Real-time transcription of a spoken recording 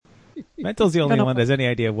Mental's the only one that has any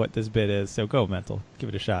idea what this bit is, so go, Mental. Give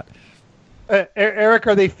it a shot. Eric,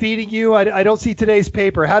 are they feeding you? I don't see today's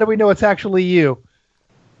paper. How do we know it's actually you?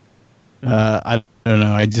 I don't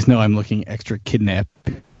know. I just know I'm looking extra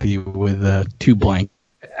kidnappy with 2 blankets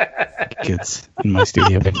in my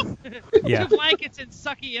studio. Yeah. 2 blankets and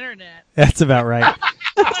sucky internet. That's about right.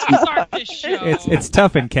 Let's start this show. It's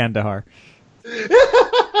tough in Kandahar.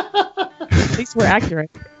 At least we're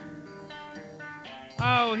accurate.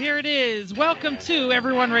 Oh, here it is. Welcome to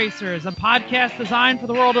Everyone Racers, a podcast designed for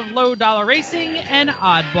the world of low-dollar racing and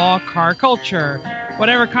oddball car culture.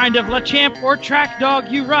 Whatever kind of LeChamp or track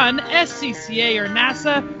dog you run, SCCA or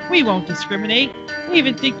NASA, we won't discriminate. We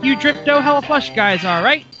even think you Dripto Hella Flush guys are,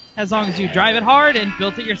 right? As long as you drive it hard and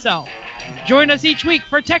built it yourself. Join us each week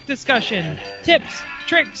for tech discussion, tips,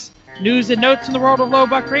 tricks, news and notes from the world of low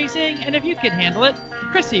buck racing, and if you can handle it,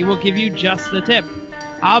 Chrissy will give you just the tip.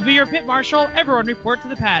 I'll be your pit marshal. Everyone report to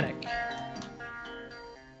the paddock.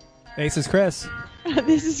 Hey, this is Chris.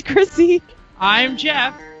 This is Chrissy. I'm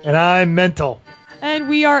Jeff. And I'm Mental. And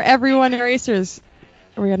we are Everyone Racers.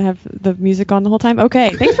 Are we going to have the music on the whole time?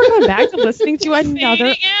 Okay. Thanks for coming back to listening to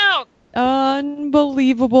another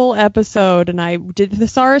unbelievable episode. And I did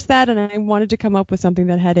thesaurus that, and I wanted to come up with something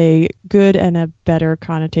that had a good and a better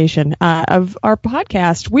connotation of our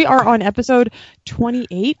podcast. We are on episode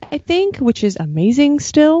 28, I think, which is amazing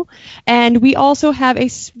still. And we also have a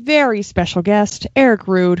very special guest, Eric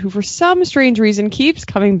Rude, who for some strange reason keeps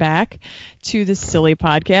coming back to this silly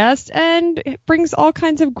podcast and brings all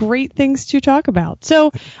kinds of great things to talk about.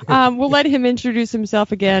 So we'll let him introduce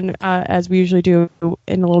himself again, as we usually do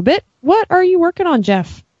in a little bit. What are you working on,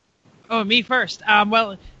 Jeff? Oh, me first.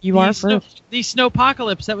 Well, you are first. The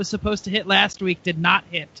snowpocalypse that was supposed to hit last week did not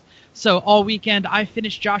hit. So all weekend I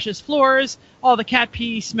finished Josh's floors. All the cat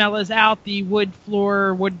pee smell is out. The wood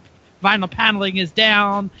vinyl paneling is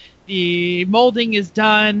down. The molding is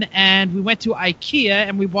done. And we went to IKEA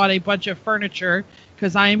and we bought a bunch of furniture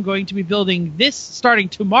because I am going to be building this starting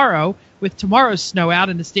tomorrow with tomorrow's snow out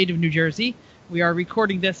in the state of New Jersey. We are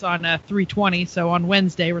recording this on 3/20, so on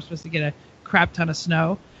Wednesday we're supposed to get a crap ton of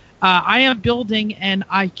snow. I am building an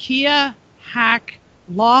IKEA hack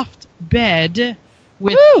loft bed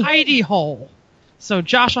with hidey hole. So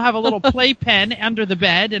Josh will have a little playpen under the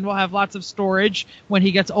bed, and we'll have lots of storage when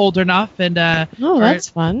he gets old enough. And that's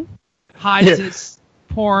fun. Hides his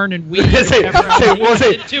porn and weed.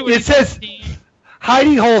 It says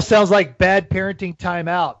hidey hole sounds like bad parenting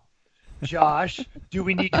timeout. Josh, do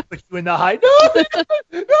we need to put you in the hide?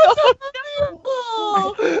 No!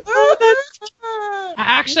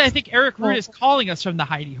 Actually, I think Eric Root is calling us from the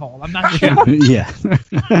hidey hole. I'm not sure. Yeah.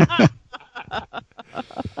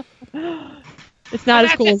 It's not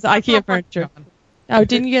as cool as IKEA furniture. Oh,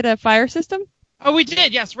 didn't you get a fire system? Oh, we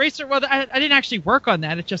did, yes. Racer. Well, I didn't actually work on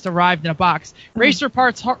that. It just arrived in a box. Racer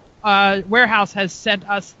Parts Warehouse has sent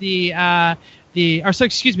us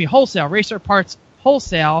Wholesale. Racer Parts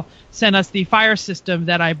Wholesale sent us the fire system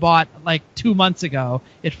that I bought like 2 months ago.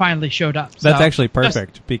 It finally showed up. That's actually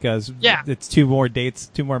perfect because it's 2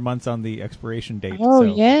 more months on the expiration date. Oh,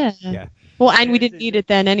 so, yeah. Well, and we didn't need it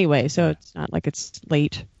then anyway, so it's not like it's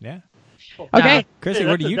late. Yeah. Okay. Chrissy,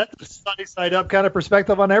 what do you... That's a sunny side up kind of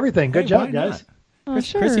perspective on everything. Good job, guys.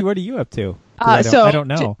 Sure. Chrissy, what are you up to? I don't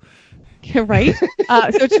know. Right.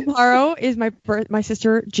 So tomorrow is my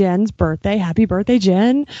sister Jen's birthday. Happy birthday,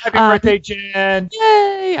 Jen! Happy birthday, Jen!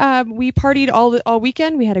 Yay! We partied all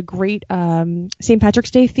weekend. We had a great St.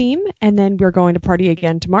 Patrick's Day theme, and then we're going to party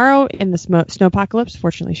again tomorrow in the snowpocalypse.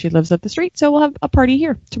 Fortunately, she lives up the street, so we'll have a party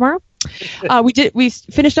here tomorrow. We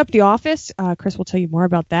finished up The Office. Chris will tell you more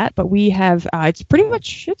about that, but we have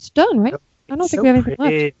it's done, right? I don't think we have anything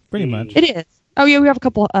left. Pretty much. It is. Oh yeah, we have a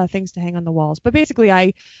couple things to hang on the walls, but basically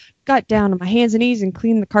I got down on my hands and knees and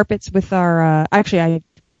cleaned the carpets with our I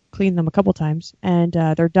cleaned them a couple times, and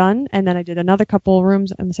they're done. And then I did another couple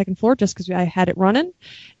rooms on the second floor just because I had it running.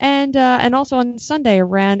 And also on Sunday I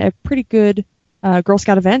ran a pretty good Girl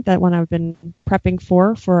Scout event, that one I've been prepping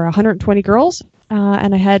for 120 girls.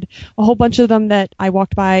 And I had a whole bunch of them that I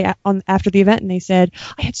walked by after the event, and they said,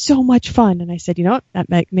 I had so much fun. And I said, you know what?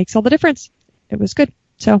 That makes all the difference. It was good.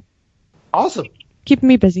 So awesome. Keeping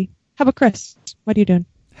me busy. How about Chris? What are you doing?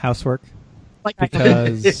 Housework.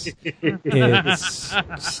 Because it's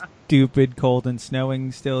stupid cold and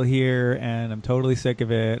snowing still here, and I'm totally sick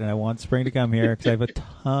of it, and I want spring to come here because I have a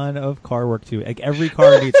ton of car work to do. Like, every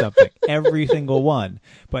car needs something. Every single one.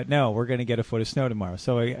 But no, we're going to get a foot of snow tomorrow.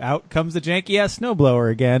 So out comes the janky-ass snowblower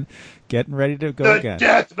again, getting ready to go again. The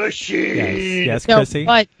death machine! Yes, Chrissy?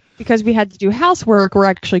 But because we had to do housework, we're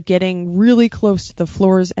actually getting really close to the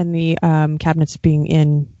floors and the cabinets being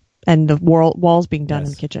in and the walls being done in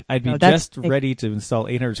the kitchen. I'd be just ready to install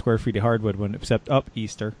 800 square feet of hardwood when except up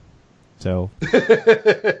Easter. So,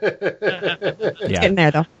 getting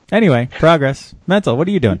there though. Anyway, progress. Mental, what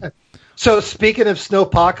are you doing? So speaking of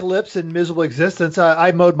snowpocalypse and miserable existence,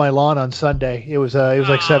 I mowed my lawn on Sunday. It was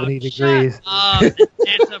like 70 degrees.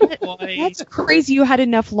 Santa boy. That's crazy. You had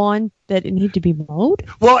enough lawn that it needed to be mowed?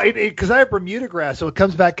 Well, because I have Bermuda grass, so it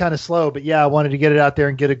comes back kind of slow. But yeah, I wanted to get it out there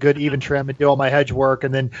and get a good even trim and do all my hedge work,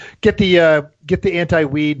 and then get the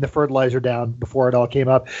anti-weed and the fertilizer down before it all came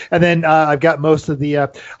up. And then I've got most of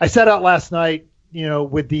the. I set out last night,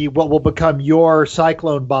 with the what will become your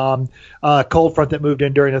cyclone bomb cold front that moved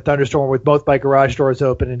in during a thunderstorm, with both my garage doors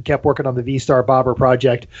open, and kept working on the V-Star Bobber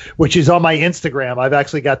project, which is on my Instagram. I've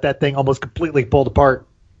actually got that thing almost completely pulled apart.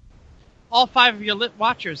 All 5 of your lit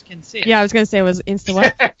watchers can see it. Yeah, I was going to say it was Insta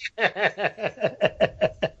what?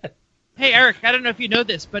 Hey, Eric, I don't know if you know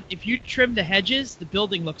this, but if you trim the hedges, the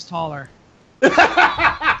building looks taller.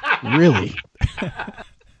 Really?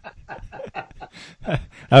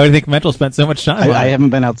 I would think Mental spent so much time. I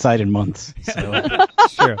haven't been outside in months. So.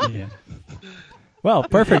 Sure. Yeah. Well,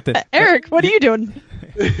 perfect. Eric, what are you doing?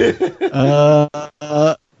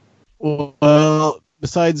 Well,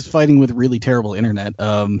 besides fighting with really terrible internet,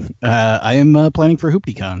 I am planning for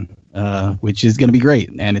HooptyCon, which is going to be great,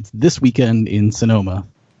 and it's this weekend in Sonoma.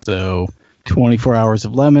 So, 24 Hours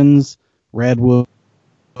of Lemons, Radwood,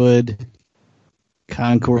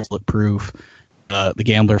 Concourse Bulletproof, the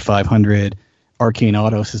Gambler 500, Arcane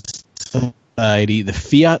Auto Society, the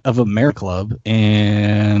Fiat of America Club,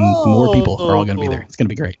 and more people are all going to be there. It's going to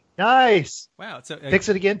be great. Nice. Wow. So, fix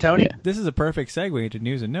it again, Tony. Yeah. This is a perfect segue into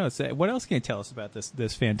news and notes. What else can you tell us about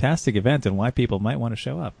this fantastic event and why people might want to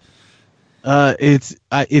show up? It's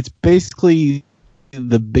basically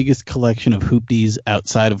the biggest collection of hoopties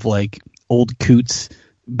outside of like old Coots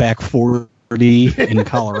back 40 in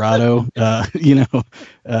Colorado.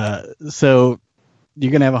 So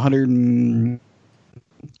you're gonna have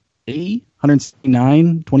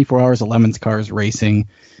 169 24 Hours of Lemons cars racing,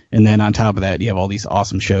 and then on top of that you have all these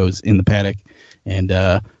awesome shows in the paddock, and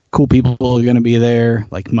cool people are going to be there,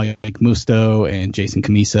 like Mike Musto and Jason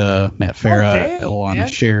Camisa, Matt Farah, Ilana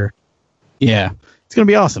Shear. Yeah, it's going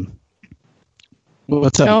to be awesome.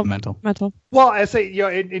 What's up, Mental? Well, I say,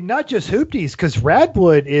 and not just hoopties, because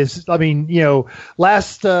Radwood is,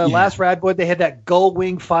 last Radwood they had that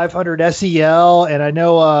Gullwing 500 SEL, and I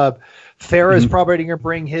know Farah is probably going to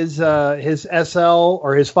bring his SL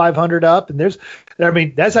or his 500 up, and that's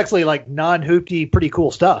actually like non-hoopty, pretty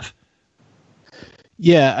cool stuff.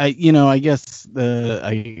 Yeah, I guess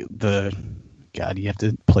God, you have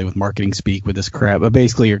to play with marketing speak with this crap, but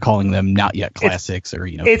basically you're calling them not yet classics, or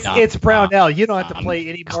it's Brownell. You don't have to play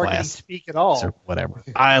any marketing speak at all, or whatever.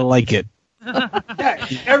 I like it. Yeah,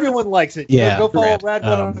 everyone likes it. Yeah, go follow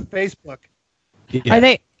Radwood on Facebook.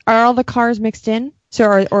 Yeah. Are all the cars mixed in?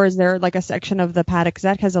 So, or is there like a section of the paddock? Because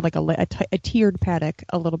that has a tiered paddock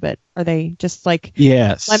a little bit. Are they just like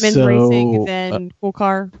Lemon racing, then cool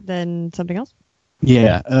car, then something else?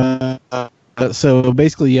 Yeah. So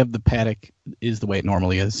basically, you have the paddock is the way it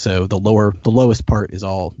normally is. So the lowest part is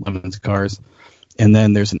all Lemons cars, and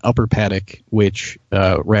then there's an upper paddock which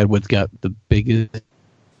Radwood's got the biggest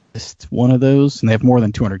one of those, and they have more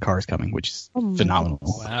than 200 cars coming, which is phenomenal.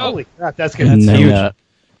 Wow. Holy crap, that's good. That's huge.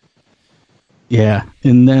 Yeah,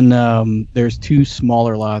 and then there's two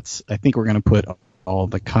smaller lots. I think we're going to put all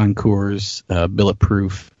the Concours,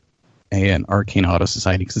 Bulletproof, and Arcane Auto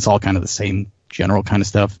Society, because it's all kind of the same general kind of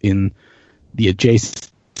stuff in the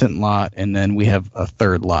adjacent lot, and then we have a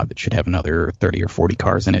third lot that should have another 30 or 40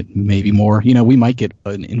 cars in it, maybe more. We might get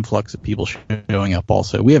an influx of people showing up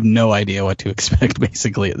also. We have no idea what to expect,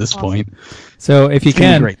 basically, at this point. So if you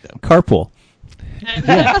can, great, though. Carpool.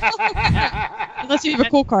 Unless you have a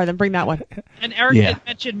cool car, then bring that one. And Eric had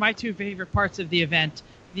mentioned my two favorite parts of the event.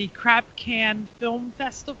 The Crap Can Film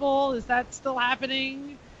Festival, is that still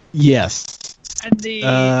happening? Yes. And the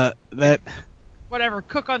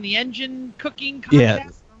Cook on the Engine cooking contest? Yeah.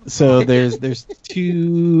 So there's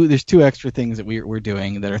two extra things that we're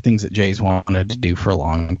doing that are things that Jay's wanted to do for a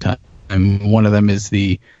long time. And one of them is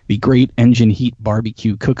the Great Engine Heat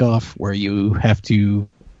Barbecue Cook-Off, where you have to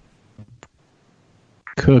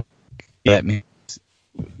cook. That means,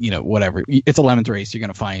 whatever. It's a Lemons race. You're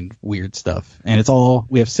going to find weird stuff. And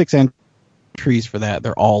we have 6 entries for that.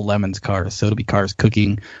 They're all Lemons cars. So it'll be cars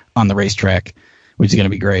cooking on the racetrack, which is going to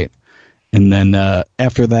be great. And then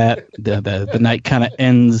after that, the night kind of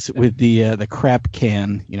ends with the Crap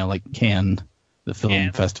Can, like Cannes, the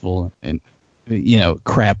film festival, and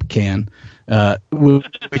crap can,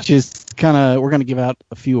 which is kind of, we're going to give out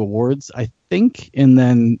a few awards, I think, and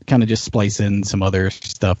then kind of just splice in some other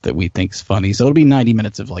stuff that we think's funny. So it'll be 90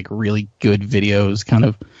 minutes of like really good videos, kind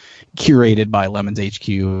of curated by Lemons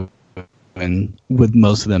HQ, and with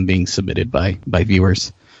most of them being submitted by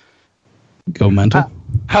viewers. Go mental.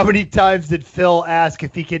 How many times did Phil ask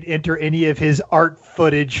if he could enter any of his art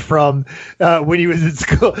footage from when he was in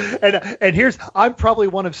school? And I'm probably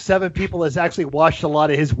one of 7 people that's actually watched a lot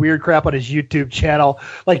of his weird crap on his YouTube channel,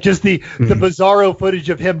 like just the bizarro footage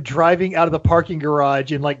of him driving out of the parking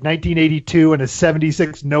garage in like 1982 in a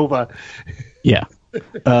 '76 Nova. Yeah.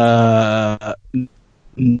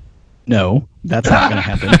 No, that's not going to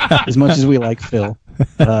happen. As much as we like Phil,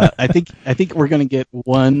 I think we're going to get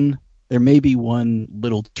one. There may be one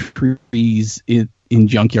Little Trees in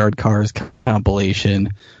Junkyard Cars compilation,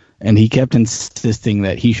 and he kept insisting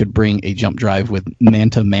that he should bring a jump drive with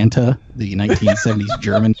Manta Manta, the 1970s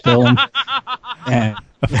German film. And,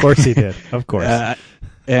 of course he did. Of course.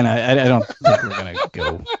 And I don't think we're going to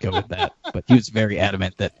go with that. But he was very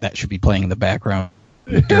adamant that should be playing in the background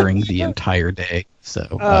during the entire day.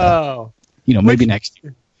 So, maybe next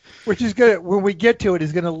year. Which is good. When we get to it,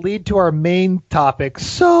 is going to lead to our main topic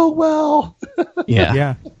so well.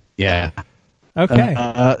 Yeah. Okay. And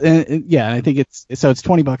I think it's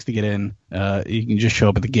 $20 to get in. You can just show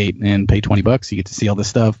up at the gate and pay $20. You get to see all this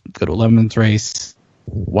stuff. Go to a Lemons race.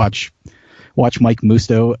 Watch Mike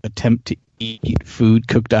Musto attempt to eat food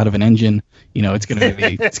cooked out of an engine. It's going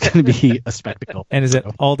to be a spectacle. And is it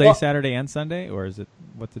all day Saturday and Sunday, or is it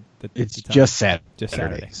what's the It's just Saturday. Just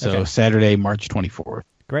Saturday. So okay. Saturday, March 24th.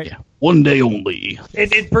 Great. Yeah. One day only.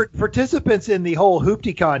 And participants in the whole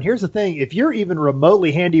HooptyCon, here's the thing. If you're even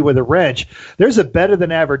remotely handy with a wrench, there's a better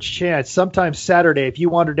than average chance sometime Saturday, if you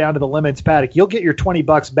wander down to the Lemons paddock, you'll get your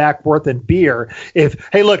 $20 back worth in beer.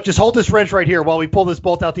 Hey, look, just hold this wrench right here while we pull this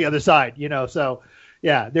bolt out the other side, So,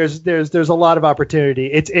 yeah, there's a lot of opportunity.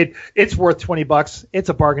 It's worth $20. It's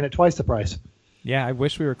a bargain at twice the price. Yeah, I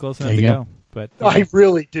wish we were close enough to go. But I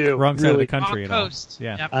really do. Wrong side of the country. Wrong coast.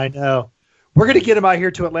 Yeah. Yep. I know. We're going to get him out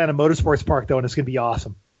here to Atlanta Motorsports Park, though, and it's going to be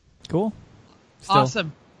awesome. Cool. Still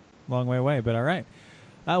Awesome. Long way away, but all right.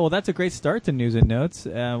 Well, that's a great start to news and notes.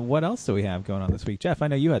 What else do we have going on this week? Jeff, I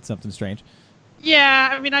know you had something strange. Yeah,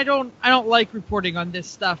 I mean, I don't like reporting on this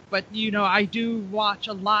stuff, but I do watch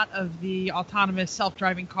a lot of the autonomous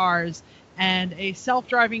self-driving cars, and a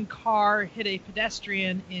self-driving car hit a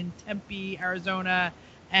pedestrian in Tempe, Arizona,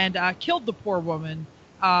 and killed the poor woman.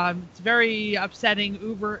 It's very upsetting.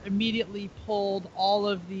 Uber immediately pulled all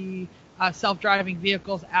of the self-driving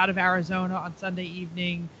vehicles out of Arizona on Sunday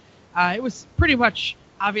evening. It was pretty much,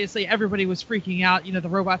 obviously, everybody was freaking out. The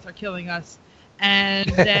robots are killing us. And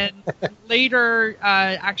then later,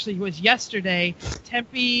 actually, it was yesterday,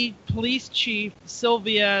 Tempe Police Chief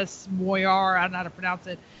Sylvia Moyar, I don't know how to pronounce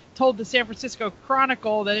it, told the San Francisco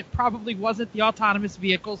Chronicle that it probably wasn't the autonomous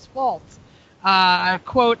vehicle's fault.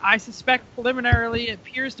 Quote, I suspect preliminarily it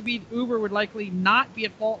appears to be Uber would likely not be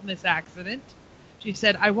at fault in this accident. She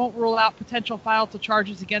said, I won't rule out potential files of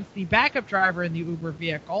charges against the backup driver in the Uber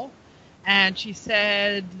vehicle. And she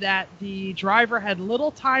said that the driver had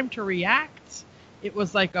little time to react. It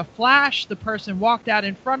was like a flash. The person walked out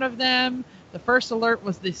in front of them. The first alert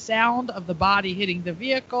was the sound of the body hitting the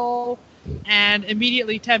vehicle. And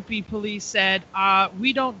immediately Tempe police said,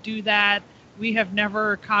 we don't do that. We have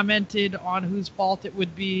never commented on whose fault it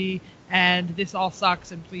would be, and this all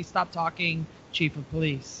sucks, and please stop talking, Chief of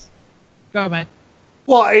Police. Go, man.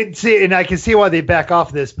 Well, I can see why they back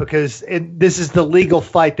off this, because this is the legal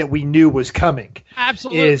fight that we knew was coming.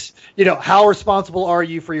 Absolutely. Is, how responsible are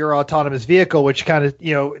you for your autonomous vehicle, which kind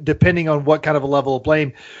of, depending on what kind of a level of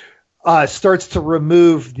blame, starts to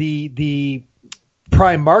remove the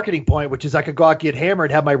prime marketing point, which is I could go out, get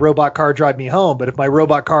hammered, have my robot car drive me home. But if my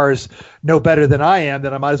robot car is no better than I am,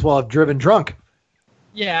 then I might as well have driven drunk.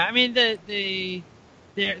 Yeah, I mean, there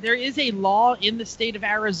is a law in the state of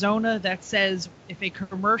Arizona that says if a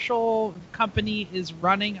commercial company is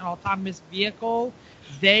running an autonomous vehicle,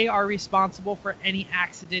 they are responsible for any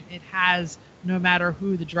accident it has, no matter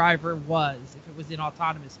who the driver was, if it was in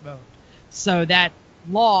autonomous mode. So that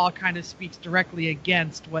law kind of speaks directly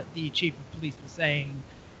against what the chief of police was saying.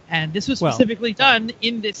 And this was specifically done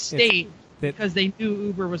in this state because they knew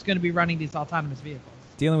Uber was going to be running these autonomous vehicles.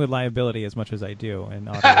 Dealing with liability as much as I do and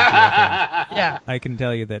auto yeah, I can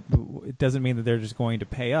tell you that it doesn't mean that they're just going to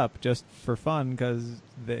pay up just for fun because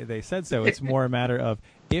they said so. It's more a matter of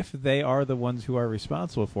if they are the ones who are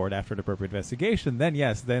responsible for it after an appropriate investigation, then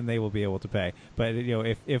yes, then they will be able to pay. But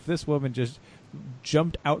if this woman just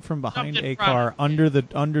jumped out from behind a car under the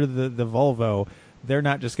Volvo, they're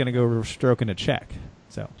not just going to go stroking a check.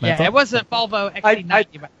 So Yeah, it was a Volvo XC90, by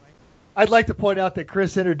the way. I'd like to point out that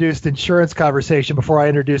Chris introduced insurance conversation before I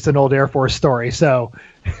introduced an old Air Force story. So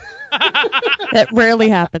That rarely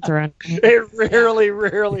happens around here. it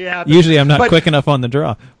rarely happens. Usually I'm not quick enough on the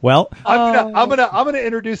draw. Well, I'm gonna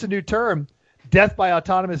introduce a new term: death by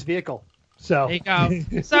autonomous vehicle. So There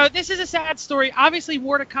you go. So this is a sad story. Obviously,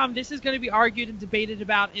 more to come. This is going to be argued and debated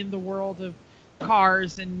about in the world of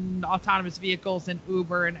cars and autonomous vehicles and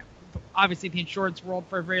Uber and obviously the insurance world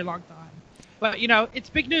for a very long time. But, it's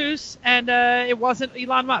big news, and it wasn't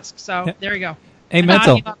Elon Musk. So there you go. Hey,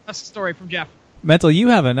 Mental. Elon Musk story from Jeff. Mental, you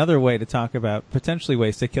have another way to talk about potentially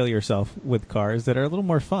ways to kill yourself with cars that are a little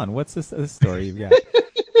more fun. What's this story you've got?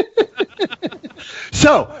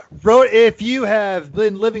 So, if you have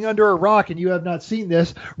been living under a rock and you have not seen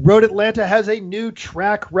this, Road Atlanta has a new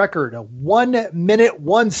track record, a 1 minute,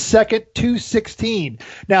 1 second, 2:16.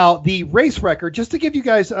 Now, the race record, just to give you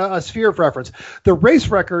guys a sphere of reference, the race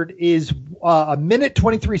record is a minute,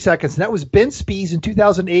 23 seconds, and that was Ben Spies in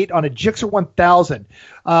 2008 on a Gixxer 1000.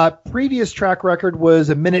 Previous track record was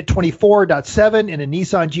a minute 24.7 in a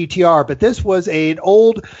Nissan GTR, but this was an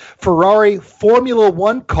old Ferrari Formula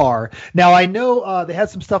One car. Now, I know they had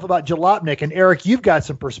some stuff about Jalopnik, and Eric, you've got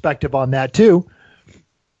some perspective on that too.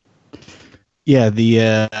 Yeah,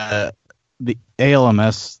 the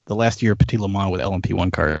ALMS, the last year Petit Le Mans with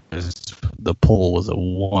LMP1 cars, the pole was a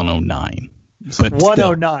 109. So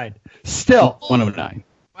 109. Still 109.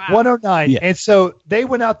 Wow. 109. Yeah. And so they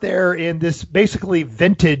went out there in this basically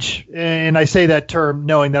vintage, and I say that term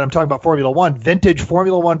knowing that I'm talking about Formula One, vintage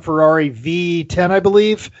Formula One Ferrari V10, I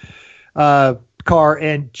believe, car,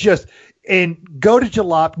 and go to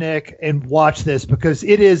Jalopnik and watch this, because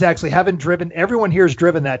it is actually, having driven, everyone here has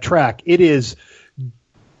driven that track. It is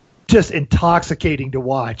just intoxicating to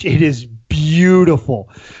watch. It is beautiful.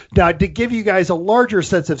 Now, to give you guys a larger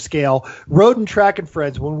sense of scale, Road and Track and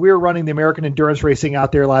Friends, when we were running the American Endurance Racing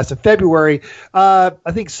out there last in February, I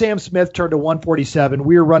think Sam Smith turned to 147.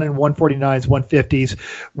 We were running 149s, 150s.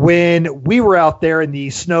 When we were out there in the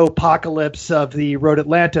snow apocalypse of the Road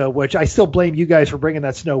Atlanta, which I still blame you guys for bringing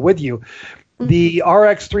that snow with you, the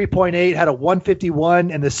RX 3.8 had a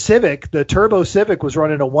 151, and the Civic, the Turbo Civic, was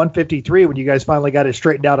running a 153 when you guys finally got it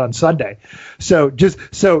straightened out on Sunday. So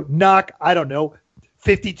knock, I don't know,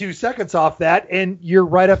 52 seconds off that, and you're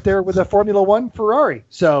right up there with a Formula One Ferrari.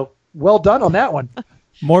 So well done on that one.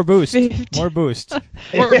 More boost. 50. More boost.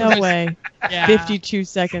 No way. Yeah. 52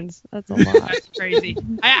 seconds. That's a lot. That's crazy.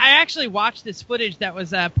 I actually watched this footage that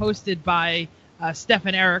was posted by Steph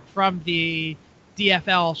and Eric from the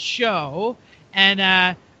DFL show, and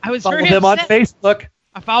I was Follow very them on upset. Facebook.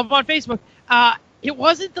 I followed him on Facebook. It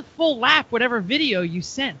wasn't the full lap, whatever video you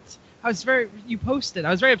sent. You posted.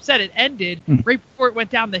 I was very upset. It ended right before it went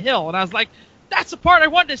down the hill, and I was like, "That's the part I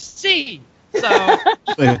wanted to see." So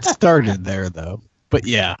It started there, though. But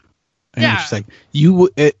yeah. Yeah. It's like,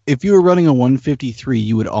 if you were running a 153,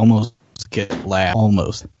 you would almost get lap.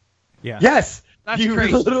 Almost. Yeah. Yes. That's You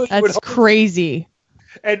crazy. literally That's would- crazy.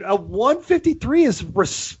 And a 153 is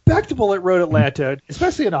respectable at Road Atlanta,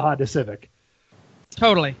 especially in a Honda Civic.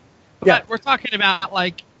 totally. But Yeah. we're talking about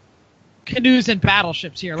like canoes and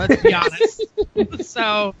battleships here. Let's be honest.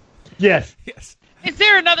 So, Yes. Yes. is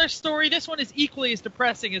there another story? This one is equally as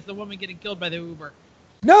depressing as the woman getting killed by the Uber.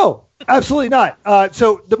 No, absolutely not.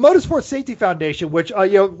 So the Motorsport Safety Foundation, which,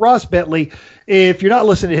 Ross Bentley, if you're not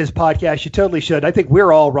listening to his podcast, you totally should. I think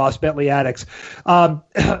we're all Ross Bentley addicts. So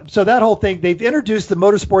that whole thing, they've introduced the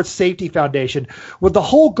Motorsport Safety Foundation with the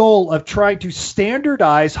whole goal of trying to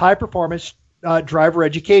standardize high-performance driver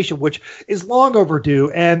education, which is long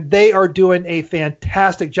overdue, and they are doing a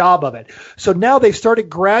fantastic job of it. So now they've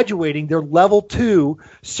started graduating their level 2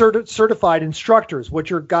 certified instructors,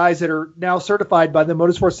 which are guys that are now certified by the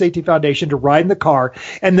Motorsport Safety Foundation to ride in the car.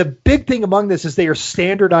 And the big thing among this is they are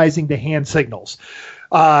standardizing the hand signals.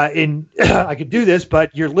 And I could do this,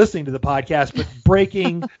 but you're listening to the podcast, but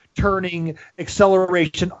braking, turning,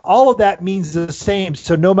 acceleration, all of that means the same.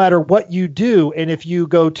 So no matter what you do, and if you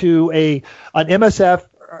go to an MSF,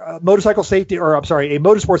 a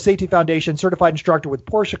Motorsport Safety Foundation certified instructor with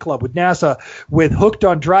Porsche Club, with NASA, with Hooked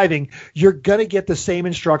on Driving, you're going to get the same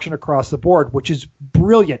instruction across the board, which is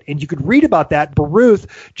brilliant. And you could read about that.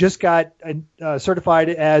 Baruth just got certified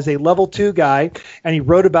as a level 2 guy, and he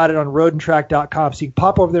wrote about it on roadandtrack.com. So you can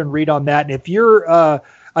pop over there and read on that. And if you're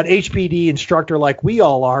an HPD instructor like we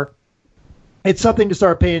all are, it's something to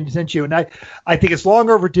start paying attention to. And I think it's long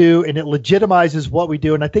overdue, and it legitimizes what we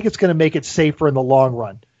do. And I think it's going to make it safer in the long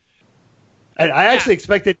run. I actually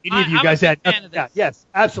expected any of you I'm guys a had. big fan of this. Yes,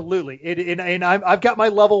 absolutely. I've got my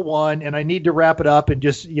level 1, and I need to wrap it up and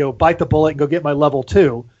just bite the bullet and go get my level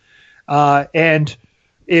 2. And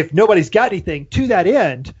if nobody's got anything to that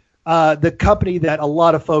end, the company that a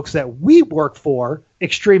lot of folks that we work for,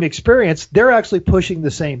 Extreme Experience, they're actually pushing the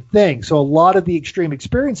same thing. So a lot of the Extreme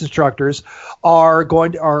Experience instructors are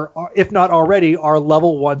if not already, are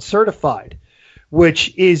level 1 certified,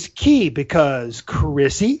 which is key because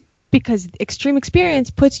Chrissy. Because Extreme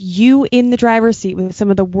Experience puts you in the driver's seat with some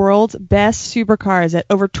of the world's best supercars at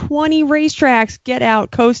over 20 racetracks. Get out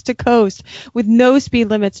coast to coast with no speed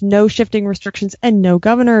limits, no shifting restrictions, and no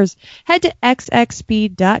governors. Head to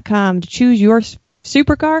xxspeed.com to choose your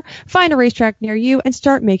supercar, find a racetrack near you, and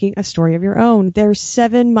start making a story of your own. There's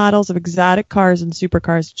 7 models of exotic cars and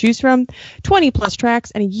supercars to choose from, 20 plus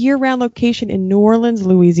tracks, and a year-round location in New Orleans,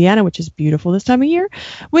 Louisiana, which is beautiful this time of year,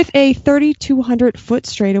 with a 3,200-foot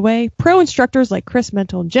straightaway. Pro instructors like Chris,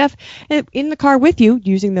 Mental, and Jeff in the car with you,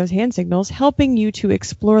 using those hand signals, helping you to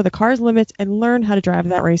explore the car's limits and learn how to drive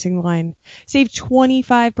that racing line. Save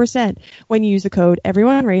 25% when you use the code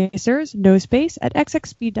EveryoneRacers, no space, at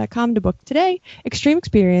xxspeed.com to book today. Extreme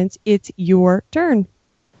Experience, it's your turn.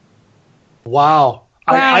 Wow.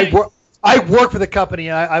 Right. I work for the company,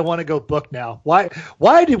 and I want to go book now.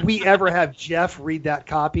 Why did we ever have Jeff read that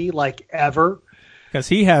copy, like, ever? Because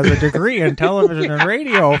he has a degree in television and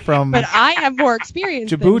radio from But I have more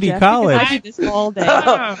experience Djibouti than Jeff, College. because I do this all day.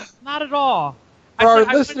 No, not at all. For our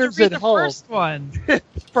I listeners read at the home. first one.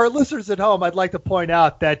 For our listeners at home, I'd like to point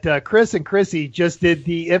out that Chris and Chrissy just did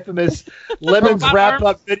the infamous Lemons Robot wrap-up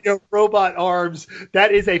arms? video, Robot Arms.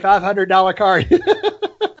 That is a $500 card.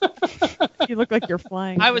 You look like you're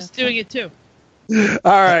flying. I was doing it too.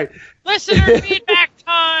 All right. Listener feedback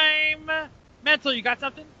time. Mental, you got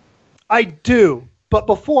something? I do. But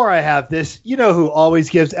before I have this, you know who always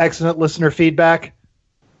gives excellent listener feedback?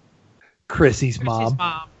 Chrissy's mom.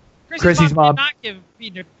 Chrissy's mom. did not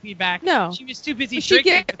give feedback. No. She was too busy She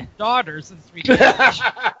drinking get- with her daughters this week.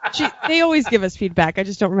 They always give us feedback. I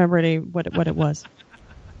just don't remember what it was.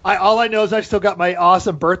 All I know is I've still got my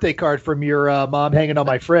awesome birthday card from your mom hanging on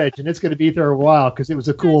my fridge, and it's going to be there a while because it was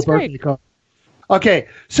a cool That's birthday great. card. Okay,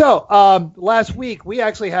 so last week we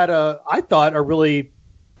actually had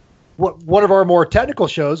one of our more technical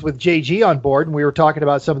shows with JG on board, and we were talking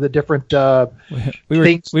about some of the different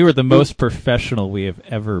things. we were the most professional we have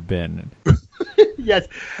ever been. Yes,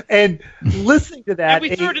 and listening to that, And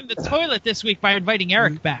we threw it in the toilet this week by inviting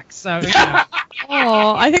Eric back. So you know.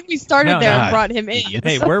 Oh, I think we started No, there no. and brought him in.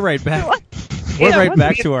 Hey, we're right back. We're Yeah, right what's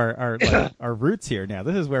back the- to our roots here now.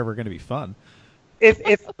 This is where we're going to be fun.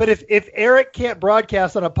 If Eric can't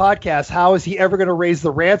broadcast on a podcast, how is he ever going to raise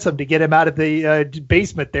the ransom to get him out of the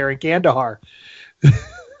basement there in Kandahar?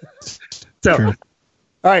 So, True.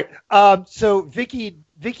 all right. So Vicky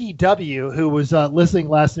W, who was listening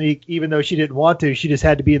last week, even though she didn't want to, she just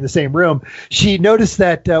had to be in the same room. She noticed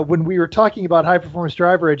that when we were talking about high performance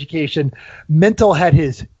driver education, Mental had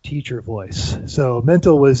his teacher voice. So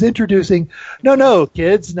Mental was introducing, no,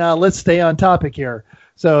 kids, now let's stay on topic here.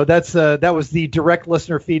 So that was the direct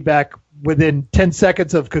listener feedback within 10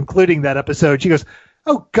 seconds of concluding that episode. She goes,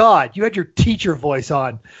 "Oh God, you had your teacher voice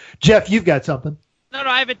on." Jeff, you've got something. No,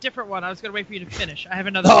 I have a different one. I was going to wait for you to finish. I have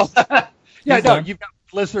another. Oh, yeah, He's no, done. you've got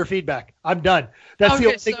listener feedback. I'm done. That's the Okay,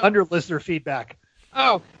 only thing so- under listener feedback.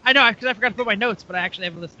 Oh, I know, because I forgot to put my notes, but I actually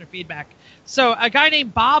have a listener feedback. So a guy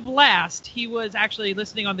named Bob Last, he was actually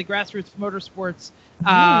listening on the Grassroots Motorsports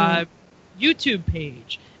YouTube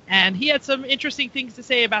page. And he had some interesting things to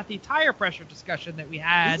say about the tire pressure discussion that we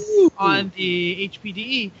had on the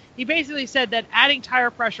HPDE. He basically said that adding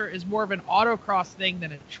tire pressure is more of an autocross thing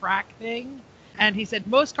than a track thing. And he said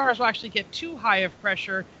most cars will actually get too high of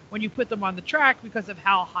pressure when you put them on the track because of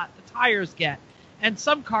how hot the tires get. And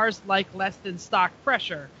some cars like less than stock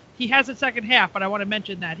pressure. He has a second half, but I want to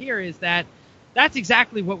mention that here is that that's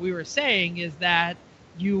exactly what we were saying, is that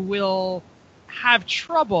you will have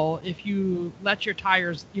trouble if you let your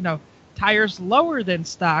tires, tires lower than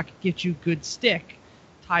stock get you good stick.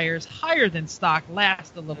 Tires higher than stock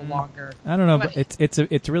last a little longer. I don't know, But- but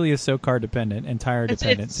it's really so car dependent and tire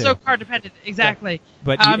dependent It's too. so car dependent, exactly.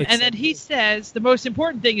 But And it's- then he says the most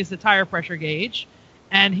important thing is the tire pressure gauge.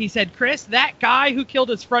 And he said, Chris, that guy who killed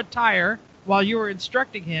his front tire while you were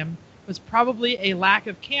instructing him was probably a lack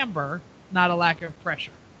of camber, not a lack of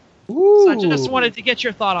pressure. Ooh. So I just wanted to get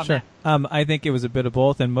your thought on Sure. that. I think it was a bit of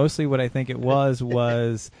both, and mostly what I think it was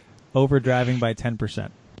overdriving by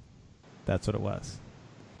 10%. That's what it was.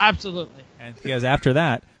 Absolutely. And because after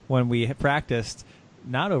that, when we practiced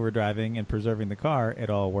not overdriving and preserving the car, it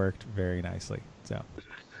all worked very nicely. So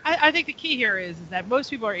I think the key here is that most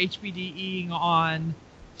people are HPDing on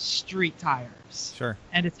street tires. Sure.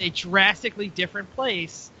 And it's a drastically different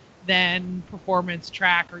place than performance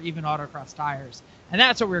track or even autocross tires. And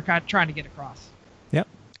that's what we're kind of trying to get across. Yep.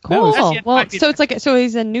 Cool. That's- Well, so it's like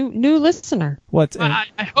he's a new listener. What's I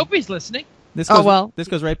hope he's listening. this goes, Oh, this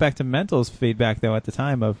goes right back to Mental's feedback though at the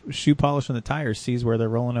time of shoe polish on the tires, sees where they're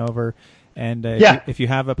rolling over, and if you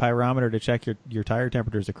have a pyrometer to check your tire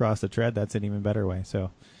temperatures across the tread, that's an even better way.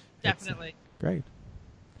 So Definitely. great.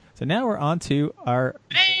 So now we're on to our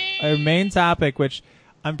main topic, which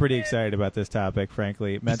I'm pretty excited about this topic,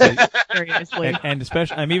 frankly. Seriously. And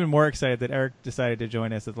especially, I'm even more excited that Eric decided to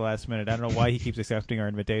join us at the last minute. I don't know why he keeps accepting our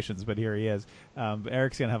invitations, but here he is.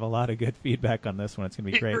 Eric's going to have a lot of good feedback on this one. It's going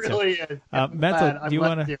to be great. It really is. Mental, do you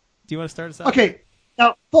want to start us off? Okay.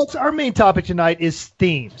 Now, folks, our main topic tonight is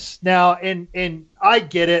themes. Now, and I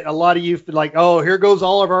get it. A lot of you feel like, oh, here goes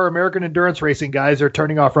all of our American endurance racing guys are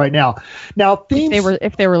turning off right now. Now, themes.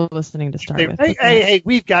 If they were listening to start with. Hey,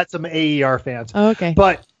 we've got some AER fans. Oh, okay.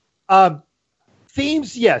 But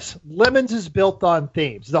themes, yes. Lemons is built on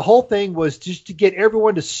themes. The whole thing was just to get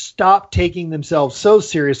everyone to stop taking themselves so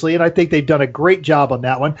seriously, and I think they've done a great job on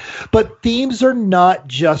that one. But themes are not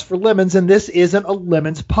just for Lemons, and this isn't a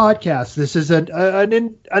Lemons podcast. This is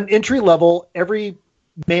an entry-level, every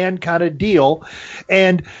man kind of deal.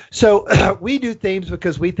 And so we do themes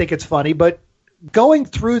because we think it's funny, but going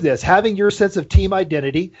through this, having your sense of team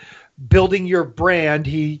identity, building your brand,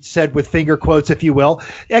 he said with finger quotes, if you will,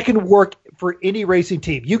 that can work for any racing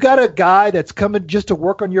team. You got a guy that's coming just to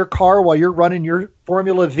work on your car while you're running your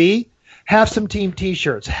Formula V, have some team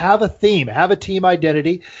t-shirts, have a theme, have a team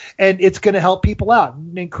identity, and it's going to help people out.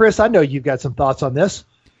 And Chris, I know you've got some thoughts on this.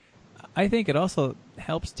 I think it also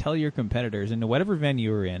helps tell your competitors in whatever venue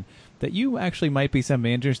you're in that you actually might be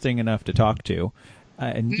somebody interesting enough to talk to.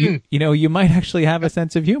 And you might actually have a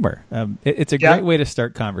sense of humor. It's a great way to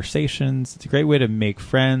start conversations. It's a great way to make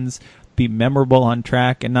friends, be memorable on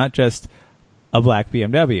track, and not just a black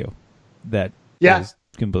BMW that is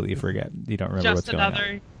completely forget. You don't remember what's going on. Just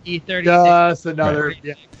another E36. Just another, right.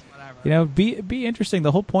 yeah. Whatever. Be interesting.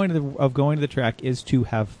 The whole point of going to the track is to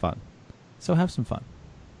have fun. So have some fun.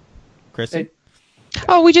 Chrissy?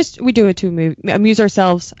 Oh, we do it to amuse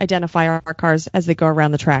ourselves, identify our cars as they go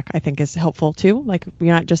around the track. I think is helpful too. Like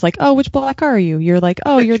we're not just like, oh, which black car are you? You're like,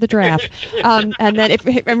 oh, you're the giraffe. And then if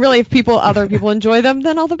other people enjoy them,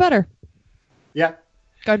 then all the better. Yeah.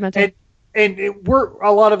 Go ahead, Mental. And a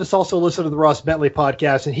lot of us also listen to the Ross Bentley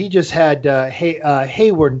podcast, and he just had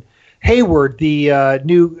Hayward, the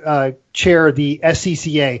new chair of the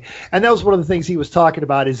SCCA, and that was one of the things he was talking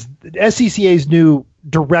about. Is the SCCA's new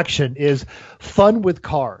direction is fun with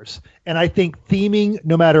cars, and I think theming,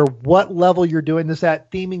 no matter what level you're doing this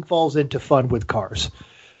at, theming falls into fun with cars.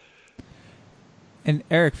 And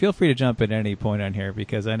Eric, feel free to jump at any point on here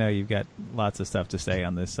because I know you've got lots of stuff to say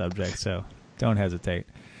on this subject, so don't hesitate.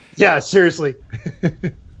 Yeah, seriously.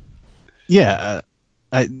 Yeah,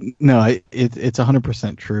 it's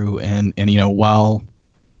 100% true, and while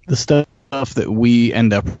the stuff that we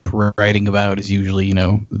end up writing about is usually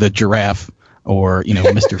the giraffe or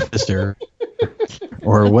Mr. Fister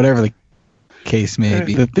or whatever the case may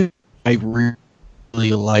be, the thing I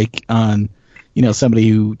really like on somebody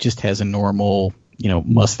who just has a normal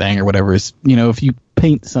Mustang or whatever is if you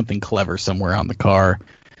paint something clever somewhere on the car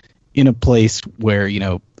in a place where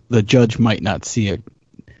the judge might not see it,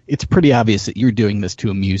 it's pretty obvious that you're doing this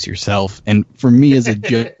to amuse yourself. And for me as a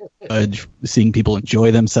judge, seeing people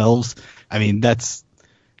enjoy themselves, I mean, that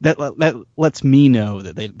lets me know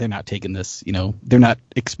that they're not taking this, they're not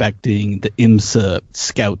expecting the IMSA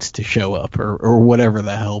scouts to show up or whatever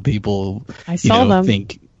the hell people I saw them.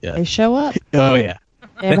 think. They show up. Oh, yeah.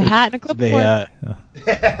 They have a hat and a clipboard.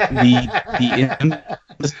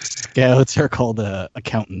 The scouts are called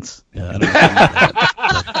accountants.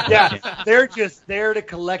 Yeah, they're just there to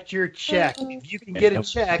collect your check. If you can get a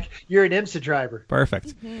check, you're an IMSA driver.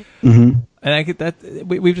 Perfect. Mm-hmm. And I get that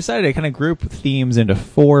we've decided to kind of group themes into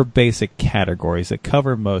 4 basic categories that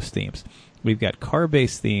cover most themes. We've got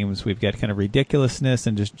car-based themes. We've got kind of ridiculousness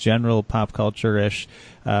and just general pop culture-ish.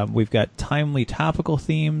 We've got timely topical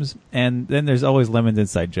themes. And then there's always Lemons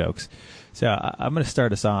inside jokes. So I'm going to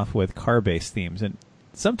start us off with car-based themes. And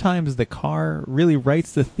sometimes the car really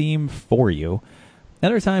writes the theme for you.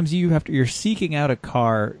 Other times you're seeking out a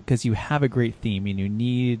car because you have a great theme and you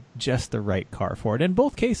need just the right car for it. In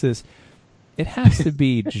both cases, it has to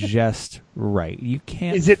be just right. You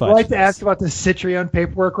can't. Is it right to ask about the Citroen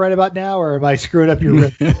paperwork right about now, or am I screwing up your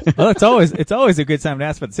wrist? Well, it's always a good time to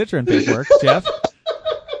ask about the Citroen paperwork, Jeff.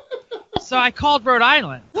 So I called Rhode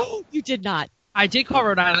Island. You did not. I did call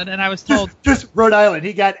Rhode Island, and I was told just Rhode Island.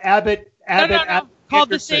 He got Abbott. no. Abbott Called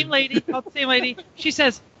the Anderson. same lady. She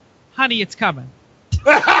says, "Honey, it's coming."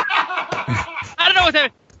 I don't know what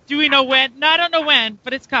that. Do we know when? No, I don't know when,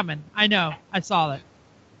 but it's coming. I know. I saw it.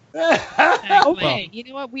 Okay, you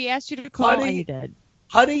know what? We asked you to call, Honey, and you did.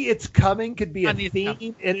 Honey, it's coming could be Honey, a it's theme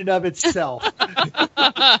coming. in and of itself.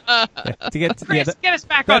 Chris, get us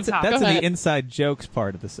back on That's top. in Go the ahead. inside jokes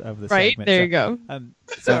part of the Right, segment. there you go.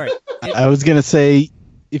 Sorry. I was gonna say,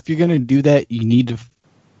 if you're gonna do that, you need to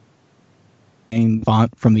find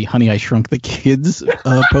font from the Honey I Shrunk the Kids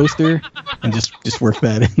poster, and just work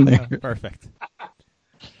that in there, Perfect.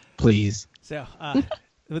 please. So,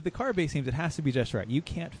 with the car-based themes, it has to be just right. You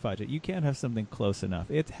can't fudge it. You can't have something close enough.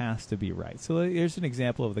 It has to be right. So here's an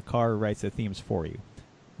example of the car who writes the themes for you.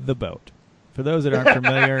 The boat. For those that aren't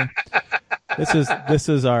familiar, this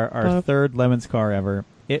is our third Lemons car ever.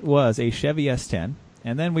 It was a Chevy S10,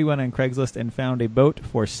 and then we went on Craigslist and found a boat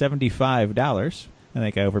for $75. I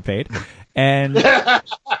think I overpaid. And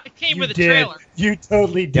It came with a did. trailer. You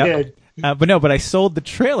totally did. but I sold the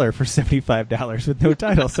trailer for $75 with no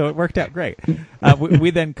title, so it worked out great.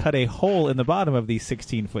 We then cut a hole in the bottom of the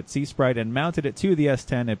 16-foot Sea Sprite and mounted it to the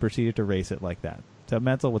S10 and proceeded to race it like that. So,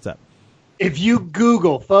 Mental, what's up? If you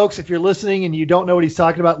Google, folks, if you're listening and you don't know what he's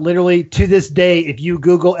talking about, literally to this day, if you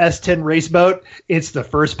Google S10 race boat, it's the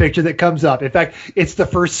first picture that comes up. In fact, it's the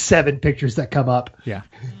first 7 pictures that come up. Yeah.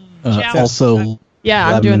 Yeah. Also, Yeah,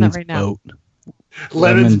 I'm doing that Lemon's right now. boat.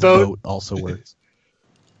 Lemon's boat. also works.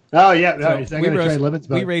 Oh, yeah. No, So he's not going to try Lemon's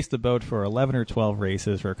boat. we raced the boat for 11 or 12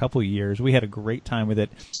 races for a couple of years. We had a great time with it.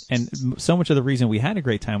 And so much of the reason we had a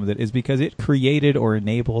great time with it is because it created or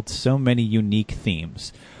enabled so many unique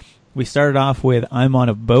themes. We started off with "I'm on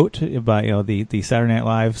a Boat" by the Saturday Night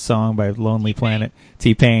Live song by Lonely Planet,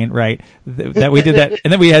 T-Pain, right? That we did that,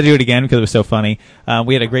 and then we had to do it again because it was so funny.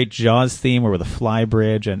 We had a great Jaws theme where with the fly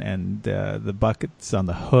bridge and the buckets on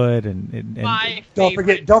the hood, and My Don't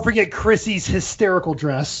favorite. forget Chrissy's hysterical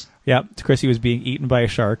dress. yeah, Chrissy was being eaten by a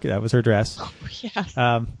shark. That was her dress.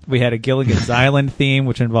 Yes. We had a Gilligan's Island theme,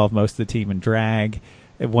 which involved most of the team in drag,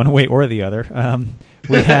 one way or the other.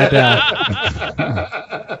 We had,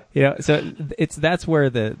 so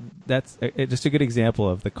that's just a good example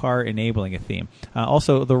of the car enabling a theme.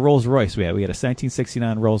 Also, the Rolls Royce we had a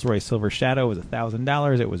 1969 Rolls Royce Silver Shadow. It was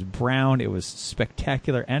 $1,000. It was brown. It was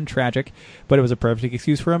spectacular and tragic, but it was a perfect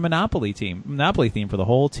excuse for a Monopoly theme for the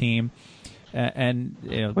whole team. And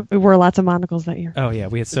We wore lots of monocles that year. oh yeah,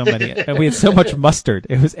 we had so many. We had so much mustard.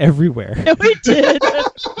 It was everywhere. Yeah, we did.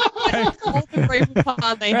 All the brave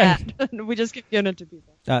pod they had. We just kept giving it to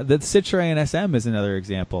people. The Citroen SM is another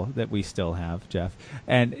example that we still have, Jeff.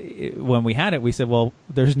 And when we had it, we said, well,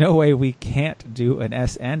 there's no way we can't do an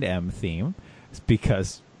S and M theme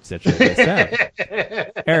because Citroen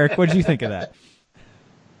SM. Eric, what did you think of that?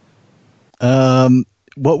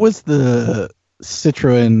 What was the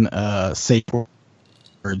Citroen safe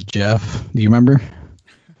word, Jeff? Do you remember?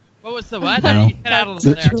 What was the what? No. You cut out a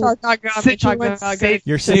little there. Citroen safe-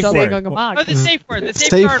 Your safe word. Oh, the safe word. The safe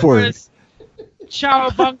Safe word word. was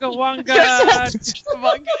Chowabunga Wunga.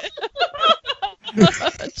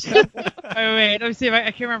 Wait, let me see if I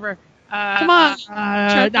can't remember. Come on.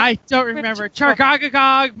 I don't remember.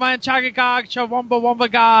 Chargagagog, Manchagagog,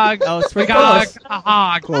 Chawumba Oh, it's pretty Gog, close.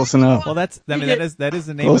 Ahog. Close enough. Well, that is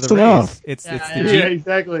the name Close of the race. enough. It's Yeah, the Yeah,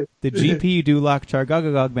 exactly. the GP Dulak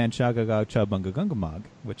Chargagagog Manchagagog Chubungagungamog,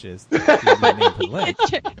 which is the name for the lake.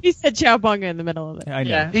 He said Chowbunga in the middle of it. I know.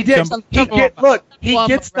 Yeah. He did. Some- He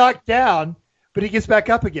gets knocked down, but he gets back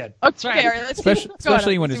up again. That's right. Okay, all right, let's keep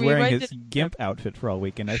Especially going. when he's So we wearing went his to- gimp outfit for all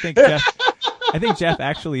weekend. I think Jeff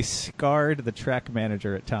actually scarred the track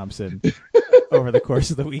manager at Thompson over the course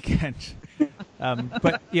of the weekend.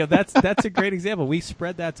 But that's a great example. We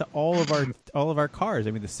spread that to all of our cars.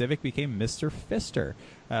 I mean, the Civic became Mr. Fister.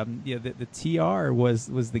 The TR was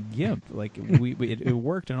the gimp. Like it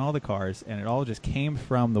worked in all the cars, and it all just came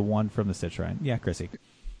from the one from the Citroen. Yeah, Chrissy.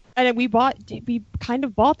 And we kind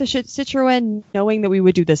of bought the Citroen knowing that we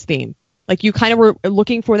would do this theme. Like you kind of were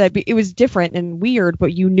looking for that. It was different and weird,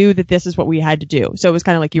 but you knew that this is what we had to do. So it was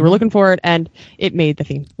kind of like you were looking for it, and it made the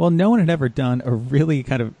theme. Well, no one had ever done a really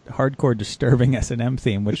kind of hardcore, disturbing S&M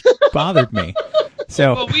theme, which bothered me.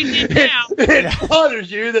 So, Well, we did now. It bothers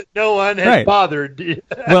you that no one has Right. bothered.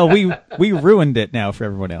 well, we ruined it now for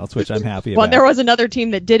everyone else, which I'm happy Well, about. there was another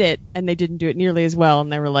team that did it, and they didn't do it nearly as well,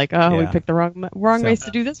 and they were like, "Oh, we Yeah. picked the wrong So- race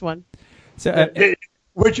to do this one." So,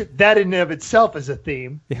 Which that in and of itself is a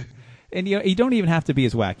theme. and you don't even have to be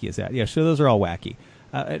as wacky as that. Yeah, so those are all wacky.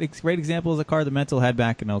 A great example is a car the Mental had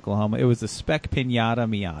back in Oklahoma. It was the Spec Pinata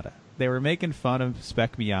Miata. they were making fun of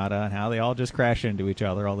Spec Miata and how they all just crash into each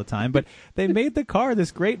other all the time. But they made the car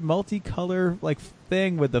this great multicolor like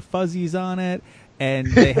thing with the fuzzies on it. And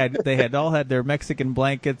they had all had their Mexican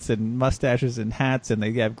blankets and mustaches and hats, and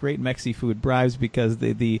they have great Mexi food bribes because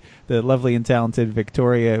the lovely and talented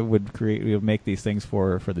Victoria would make these things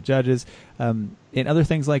for the judges. And other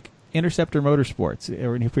things like Interceptor Motorsports,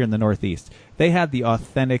 or if you're in the Northeast, they had the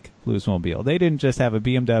authentic Bluesmobile. They didn't just have a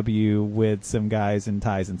BMW with some guys in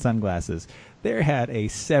ties and sunglasses. They had a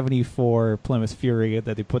 '74 Plymouth Fury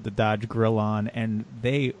that they put the Dodge grill on, and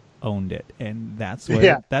they owned it, and that's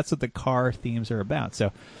what the car themes are about.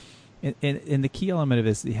 So, in the key element of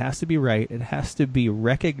this, it has to be right. It has to be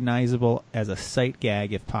recognizable as a sight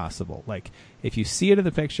gag, if possible. Like if you see it in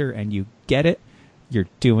the picture and you get it, you're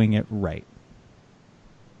doing it right.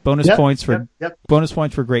 Bonus points for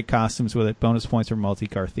great costumes with it. Bonus points for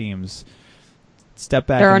multi-car themes. Step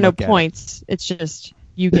back. There are and no look points. It's just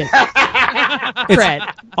you get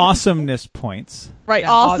cred. Awesomeness points. Right.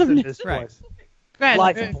 Yeah, Awesomeness. Right. Go ahead.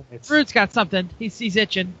 Life points. Fruit's got something. He's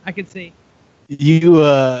itching. I can see.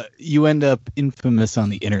 You end up infamous on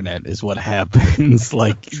the internet is what happens.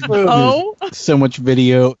 Like Oh. so much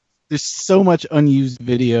video. There's so much unused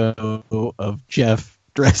video of Jeff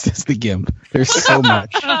dressed as the Gimp. There's so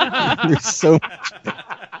much. There's so much.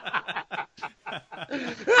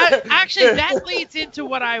 Actually, that leads into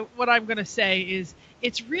what I'm going to say is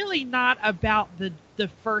it's really not about the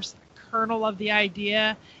first kernel of the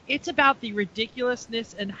idea. It's about the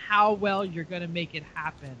ridiculousness and how well you're going to make it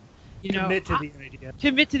happen. Commit to the idea.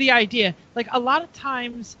 Commit to the idea. Like a lot of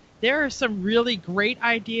times there are some really great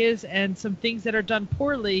ideas and some things that are done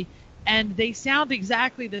poorly, and they sound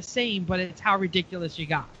exactly the same, but it's how ridiculous you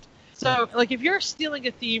got. So, like, if you're stealing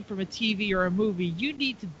a theme from a TV or a movie, you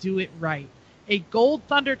need to do it right. A Gold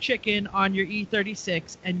Thunder chicken on your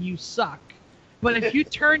E36, and you suck. But if you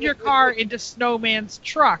turn your car into Snowman's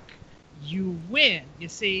truck, you win. You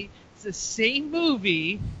see, it's the same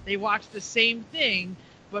movie. They watched the same thing,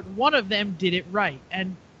 but one of them did it right.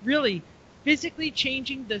 And really, physically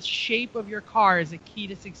changing the shape of your car is a key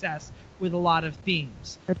to success with a lot of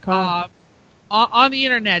themes. Good call. On the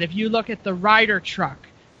internet, if you look at the Ryder truck,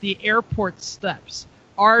 the airport steps,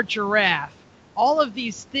 our giraffe, all of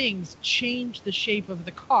these things change the shape of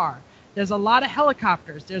the car. There's a lot of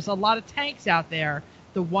helicopters. There's a lot of tanks out there.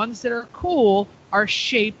 The ones that are cool are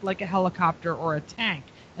shaped like a helicopter or a tank.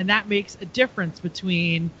 And that makes a difference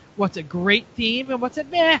between what's a great theme and what's a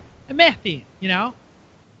meh theme,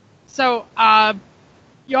 So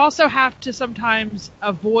you also have to sometimes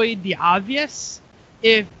avoid the obvious.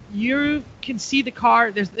 If you can see the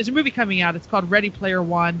car, there's a movie coming out. It's called Ready Player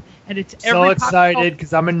One, and it's So excited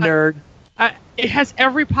because I'm a nerd. It has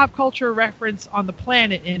every pop culture reference on the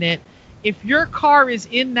planet in it. If your car is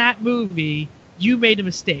in that movie, you made a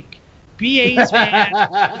mistake. BA's van,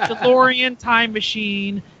 the DeLorean time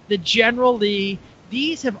machine, the General Lee,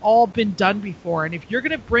 these have all been done before. And if you're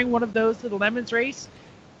going to bring one of those to the Lemons race,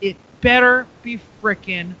 it better be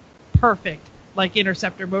frickin' perfect, like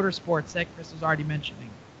Interceptor Motorsports that Chris was already mentioning.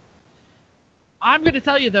 I'm going to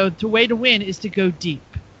tell you, though, the way to win is to go deep.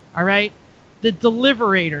 All right? The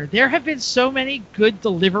Deliberator. There have been so many good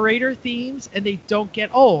Deliberator themes, and they don't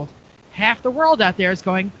get old. Half the world out there is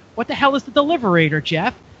going, what the hell is the Deliberator,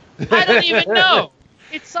 Jeff? I don't even know.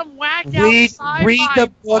 It's some whacked out sci-fi read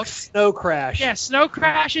the book Snow Crash. Yeah, Snow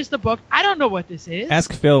Crash is the book. I don't know what this is.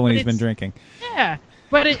 Ask Phil when he's been drinking. Yeah,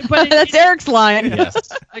 but That's Eric's line.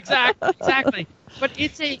 Yes. exactly. But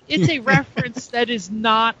it's a reference that is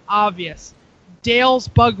not obvious. Dale's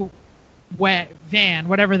Bug van,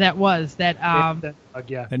 whatever that was, that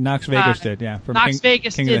yeah. And Knox Vegas did, yeah. From Knox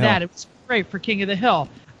Vegas King of did the that. Hill. It was great for King of the Hill.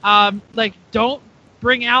 Don't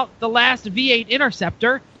bring out the last V8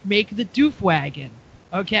 Interceptor. Make the Doof Wagon.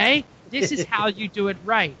 Okay, this is how you do it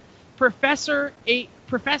right. Professor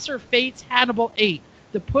Fate's Hannibal 8,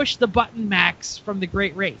 the push the button Max from the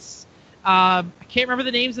Great Race. I can't remember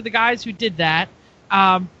the names of the guys who did that,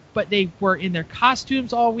 but they were in their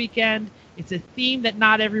costumes all weekend. It's a theme that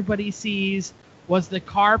not everybody sees. Was the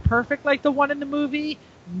car perfect like the one in the movie?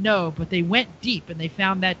 No, but they went deep and they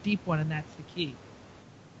found that deep one, and that's the key.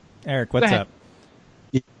 Eric, what's up?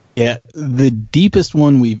 Yeah, the deepest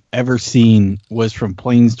one we've ever seen was from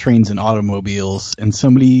Planes, Trains, and Automobiles, and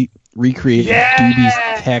somebody recreated Doobie's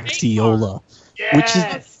Taxiola, which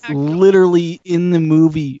is literally in the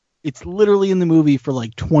movie. It's literally in the movie for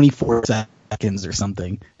like 24 seconds or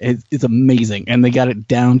something. It's amazing, and they got it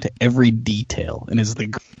down to every detail, and it's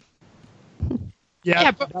the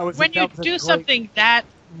but when you do something that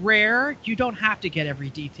rare, you don't have to get every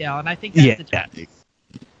detail, and I think that's the difference.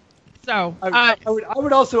 So I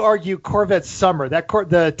would also argue Corvette Summer.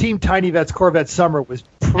 The Team Tiny Vets Corvette Summer was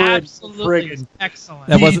pretty absolutely friggin' excellent.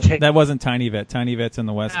 That wasn't Tiny Vet. Tiny Vet's on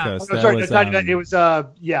the West No. Coast. Oh, That sorry, was, Tiny Vet.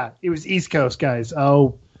 It was East Coast guys.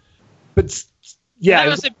 Oh, but yeah,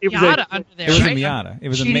 that was a Miata under there, it was right? a Miata. It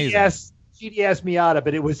was amazing. GDS Miata,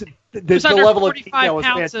 but it was the was under level of 45 detail was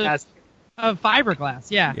pounds fantastic. of fiberglass.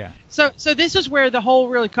 Yeah. Yeah. So this is where the whole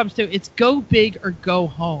really comes to. It's go big or go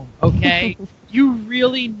home. Okay. You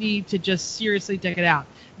really need to just seriously check it out.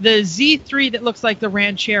 The Z3 that looks like the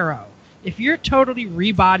Ranchero. If you're totally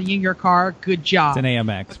rebodying your car, good job. It's an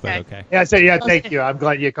AMX, but okay. Yeah, thank you. I'm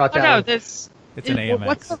glad you caught that. No, one. It's an AMX.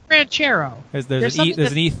 What's the Ranchero? There's an something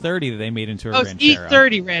E30 that they made into a Oh, Ranchero. it's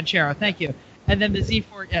E30 Ranchero. Thank you. And then the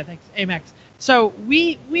Z4, yeah, thanks, AMX. So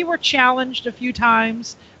we were challenged a few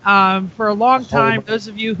times. For a long time, those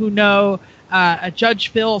of you who know, Judge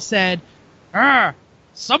Phil said,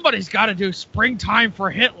 somebody's got to do Springtime for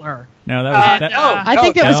Hitler. No, that was I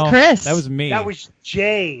think it was Chris. That was me. That was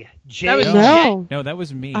Jay. That was no. No, that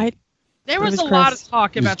was me. There It was was a lot Chris. of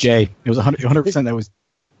talk It was about Jay. It was 100%. That was.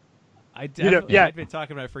 I definitely, yeah. I've been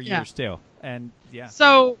talking about it for years too, and yeah.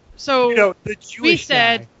 So the Jewish we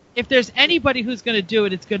said, guy. if there's anybody who's going to do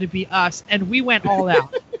it, it's going to be us, and we went all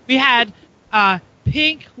out. We had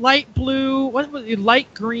pink, light blue, what was it,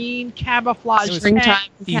 light green, camouflage, It was Springtime.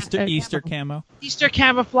 Easter camo. Easter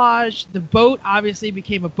camouflage. The boat obviously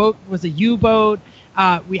became a boat, was a U-boat.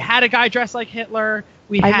 We had a guy dressed like Hitler.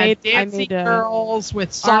 We had dancing girls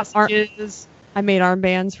with sausages. I made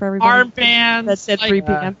armbands for everybody. Armbands. That said 3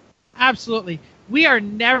 p.m. Absolutely. We are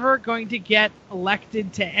never going to get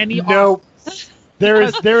elected to any Nope. office. There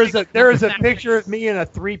is a picture of me in a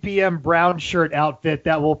 3 p.m. brown shirt outfit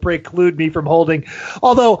that will preclude me from holding.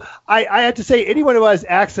 Although I have to say, anyone who has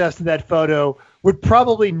access to that photo would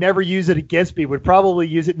probably never use it against me. Would probably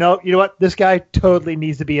use it. No, you know what? This guy totally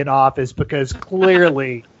needs to be in office because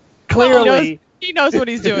clearly. He knows what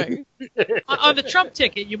he's doing. On the Trump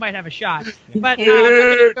ticket, you might have a shot, but I'm not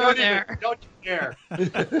going to go there. Don't you dare.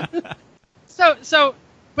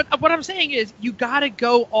 But what I'm saying is, you got to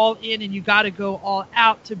go all in and you got to go all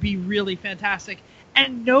out to be really fantastic.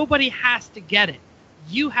 And nobody has to get it.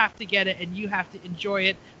 You have to get it, and you have to enjoy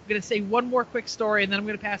it. I'm going to say one more quick story, and then I'm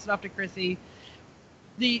going to pass it off to Chrissy.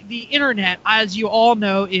 The internet, as you all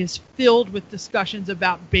know, is filled with discussions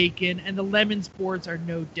about bacon, and the Lemons boards are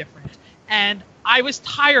no different. And I was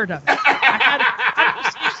tired of it. I had a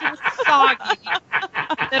conversation with Soggy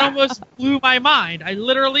that almost blew my mind. I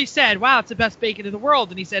literally said, wow, it's the best bacon in the world.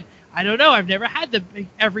 And he said, I don't know. I've never had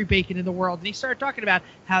every bacon in the world. And he started talking about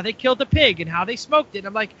how they killed the pig and how they smoked it. And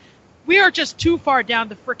I'm like, we are just too far down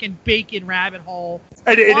the frickin' bacon rabbit hole.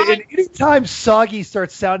 And anytime Soggy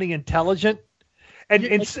starts sounding intelligent, and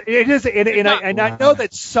it is, and I know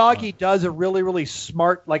that Soggy does a really, really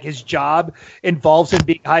smart, like his job involves him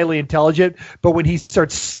being highly intelligent, but when he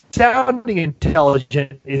starts sounding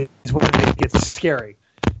intelligent is when it gets scary.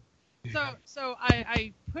 So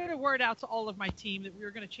I put a word out to all of my team that we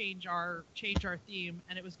were going to change our theme,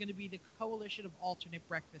 and it was going to be the Coalition of Alternate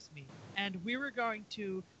Breakfast Meat, and we were going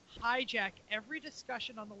to hijack every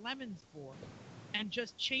discussion on the Lemons board and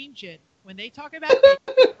just change it. When they talk about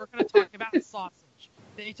bacon, we're going to talk about sausage.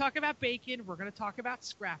 They talk about bacon, we're going to talk about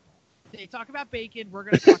scrapple. They talk about bacon, we're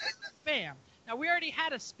going to talk about Spam. Now, we already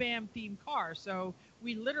had a Spam-themed car, so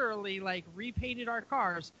we literally repainted our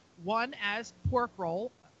cars. One as pork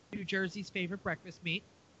roll, New Jersey's favorite breakfast meat.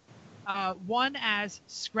 One as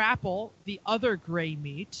scrapple, the other gray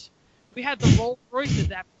meat. We had the Rolls Royce at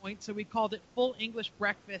that point, so we called it full English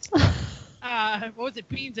breakfast. What was it?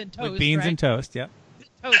 Beans and toast. With beans right? and toast, yeah.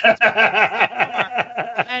 Toast.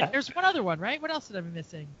 And there's one other one, right? What else did I be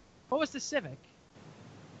missing? What was the Civic?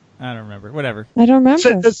 I don't remember. Whatever. I don't remember.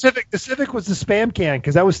 So the Civic was the Spam can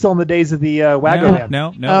because that was still in the days of the Wagoneer.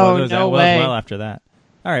 No. Oh, That was no way. well after that.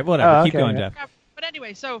 All right, whatever. Keep going, Jeff. But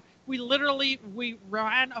anyway, so we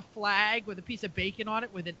ran a flag with a piece of bacon on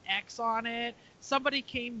it with an X on it. Somebody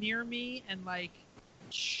came near me and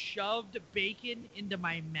shoved bacon into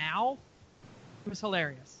my mouth. It was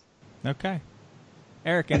hilarious. Okay.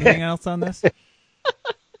 Eric, anything else on this?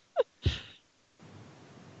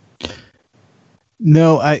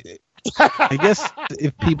 No, I guess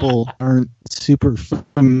if people aren't super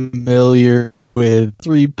familiar with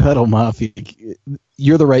Three Pedal Mafia,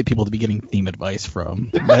 you're the right people to be getting theme advice from.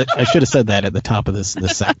 I should have said that at the top of this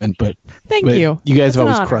segment, but Thank you. You guys have That's an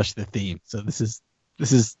always honor. crushed the theme, so this is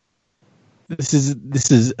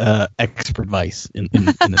this is expert advice in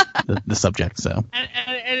the subject. So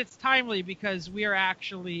and it's timely because we are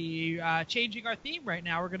actually changing our theme right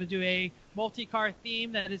now. We're going to do a multi-car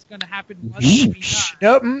theme that is going to happen once a week.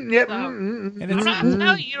 Yep. So, I'm not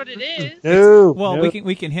telling you what it is. No. Well, nope.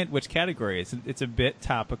 we can hint which category. It's a bit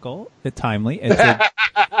topical, a bit timely.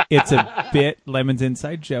 It's a bit Lemon's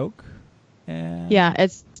inside joke. Yeah,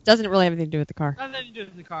 it doesn't really have anything to do with the car. Nothing to do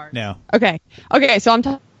with the car. No. Okay, so I'm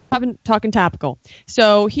talking topical.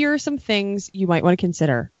 So here are some things you might want to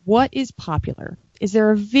consider. What is popular? Is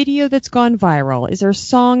there a video that's gone viral? Is there a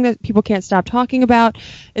song that people can't stop talking about?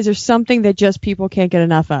 Is there something that just people can't get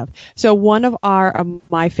enough of? So one of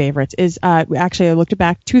my favorites is actually I looked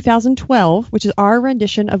back 2012, which is our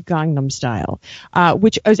rendition of Gangnam Style,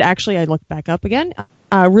 which is actually I looked back up again.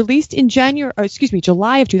 Released in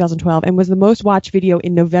July of 2012 and was the most watched video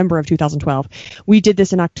in November of 2012. We did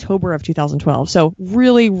this in October of 2012. So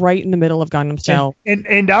really right in the middle of Gangnam Style.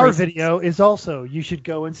 And our video is also, you should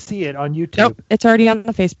go and see it on YouTube. Nope, it's already on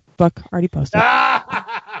the Facebook, already posted.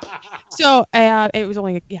 So it was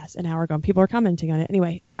only, an hour ago and people are commenting on it.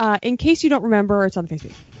 Anyway, in case you don't remember, it's on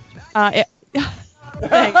Facebook. Jeff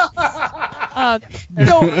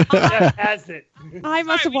has it. I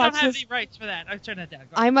must have watched we don't have this. any rights for that. I've turned that down.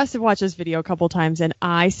 I must have watched this video a couple times, and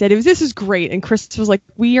I said this is great, and Chris was like,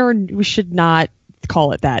 we should not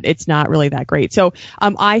call it that. It's not really that great. So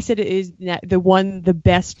I said it is the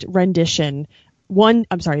best rendition.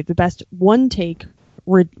 The best one take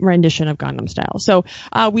rendition of Gangnam Style. So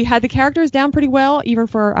we had the characters down pretty well, even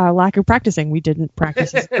for lack of practicing. We didn't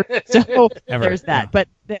practice, so there's that. Yeah.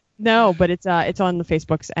 But it's on the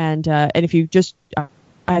Facebooks, and if you just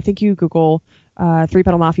I think you Google Three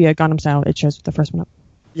Pedal Mafia Gangnam Style, it shows the first one up.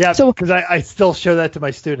 Yeah, so because I still show that to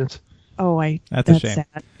my students. Oh, that's a shame.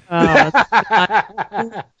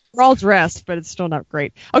 Sad. We're all dressed, but it's still not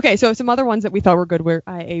great. Okay, so some other ones that we thought were good were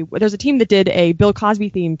there's a team that did a Bill Cosby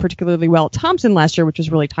theme particularly well at Thompson last year, which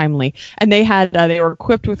was really timely. And they had they were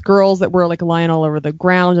equipped with girls that were like lying all over the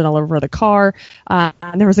ground and all over the car. And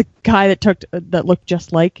there was a guy that looked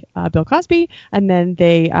just like Bill Cosby, and then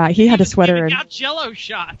he had a sweater and Jello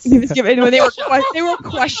shots. He was giving they were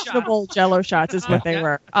questionable Jello shots is what they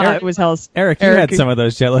were. It was hell's. Eric, you had some of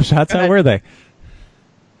those Jello shots. How were they?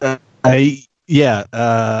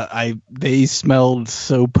 They smelled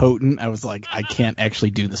so potent. I was like, I can't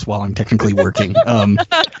actually do this while I'm technically working.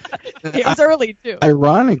 It was early too.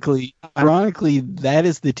 Ironically, that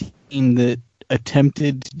is the team that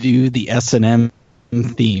attempted to do the S&M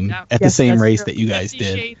theme at the same race that you guys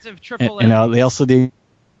did. Shades of Triple and they also did.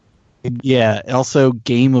 Yeah, also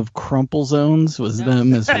Game of Crumple Zones was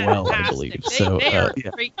them as well, I believe. They are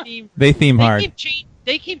a great team. They theme hard.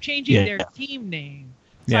 They keep changing their team name.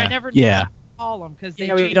 So I never call them because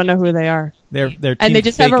we don't know who they are. They're team and they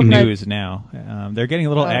just fake have news now. They're getting a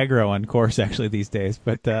little aggro on course actually these days,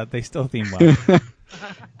 but they still theme well.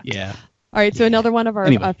 Yeah. All right, so another one of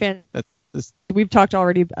our fans. We've talked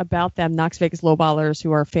already about them, Knox Vegas Lowballers,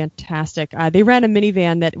 who are fantastic. They ran a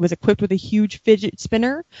minivan that was equipped with a huge fidget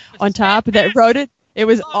spinner on top that rode it. It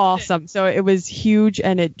was awesome. So it was huge,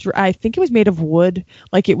 and I think it was made of wood.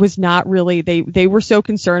 Like it was not really. They were so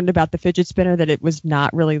concerned about the fidget spinner that it was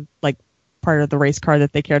not really like part of the race car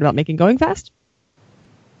that they cared about making going fast.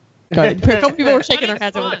 A couple people were shaking their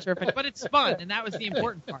heads. But it's fun, and that was the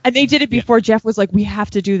important part. And they did it before Jeff was like, "We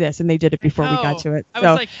have to do this," and they did it before we got to it. I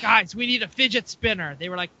was like, "Guys, we need a fidget spinner." They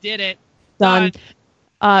were like, "Did it done."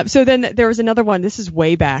 So then there was another one. This is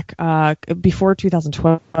way back before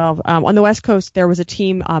 2012. On the West Coast, there was a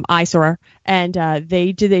team, Eyesore, and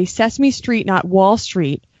they did a Sesame Street, not Wall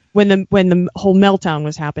Street, when the whole meltdown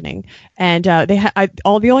was happening. And they had the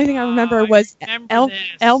only thing I remember was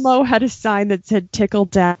Elmo had a sign that said "Tickle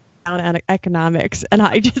Down on Economics," and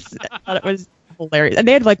I just thought it was hilarious. And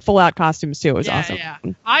they had like full out costumes too. It was awesome. Yeah,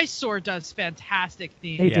 Eyesore does fantastic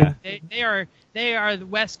themes. They are the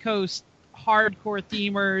West Coast hardcore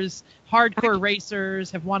themers, hardcore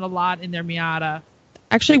racers, have won a lot in their Miata.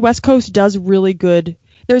 Actually, West Coast does really good.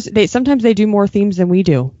 Sometimes they do more themes than we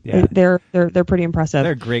do. Yeah. They're pretty impressive.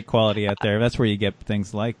 They're great quality out there. That's where you get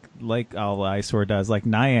things like all Eyesore does, like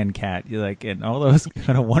Nyan Cat, and all those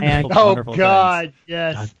kind of wonderful wonderful God, things.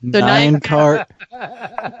 Yes. Nyan Car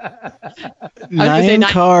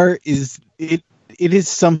is it is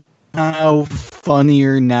somehow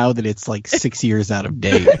funnier now that it's like 6 years out of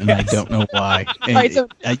date, and I don't know why. And right, so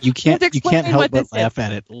you can't help but laugh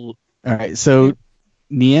at it. All right, so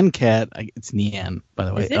Nyan Cat, it's Nyan, by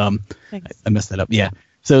the way. I messed that up. Yeah.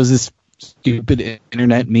 So it was this stupid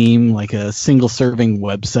internet meme, like a single-serving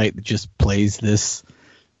website that just plays this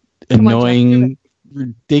annoying,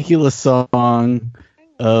 ridiculous song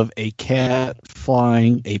of a cat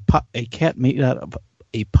flying a cat made out of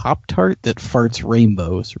a Pop-Tart that farts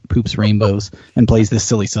rainbows or poops rainbows and plays this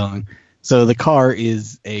silly song. So the car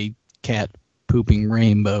is a cat pooping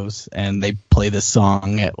rainbows, and they play this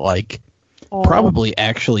song at probably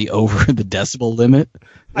actually over the decibel limit.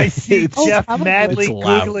 I see Jeff madly It's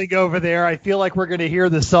loud. Googling over there. I feel like we're going to hear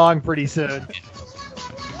the song pretty soon.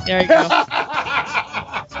 There you go.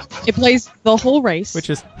 It plays the whole race. Which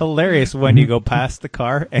is hilarious when you go past the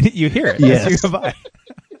car and you hear it Yes. as you go by.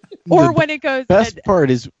 or The when it goes. best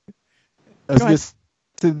part is Go ahead.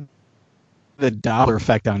 the Doppler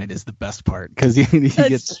effect on it is the best part because he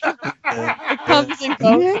gets It comes and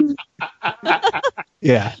goes.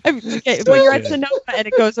 yeah. Okay, when you're at Sonoma and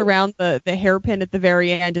it goes around the hairpin at the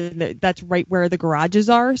very end, and that's right where the garages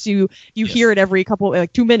are. So you hear it every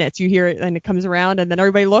 2 minutes. You hear it and it comes around, and then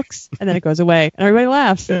everybody looks, and then it goes away, and everybody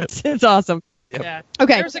laughs. It's awesome. Yep. Yeah.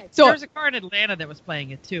 Okay, There was a car in Atlanta that was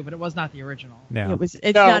playing it too, but it was not the original. No. It's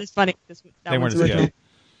No. not as funny. That They one's weren't as original. good.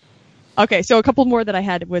 Okay, so a couple more that I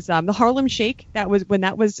had was the Harlem Shake. That was when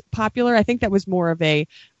that was popular. I think that was more of a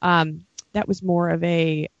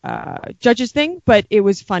judges thing, but it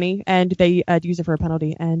was funny, and they used it for a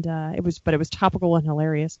penalty, and it was topical and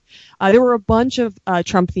hilarious. There were a bunch of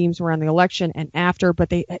Trump themes around the election and after,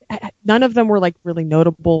 but none of them were really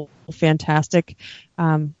notable, fantastic.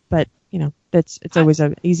 But it's always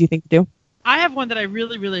an easy thing to do. I have one that I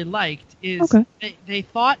really, really liked. Is Okay. they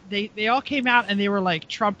thought they all came out and they were like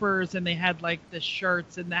Trumpers, and they had the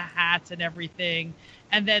shirts and the hats and everything.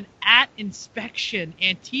 And then at inspection,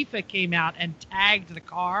 Antifa came out and tagged the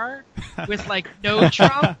car with no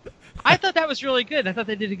Trump. I thought that was really good. I thought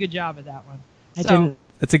they did a good job at that one. I So, didn't.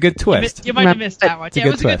 It's a good twist. You might have missed that one. It's a Yeah, good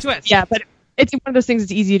it was a good twist. twist. Yeah, but it's one of those things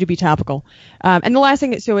that's easy to be topical. And the last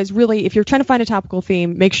thing is really, if you're trying to find a topical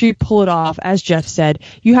theme, make sure you pull it off. As Jeff said,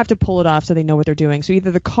 you have to pull it off so they know what they're doing. So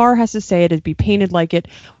either the car has to say it, be painted like it,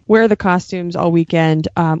 wear the costumes all weekend,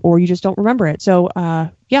 or you just don't remember it. So,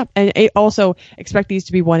 yeah. And also expect these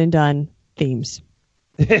to be one and done themes.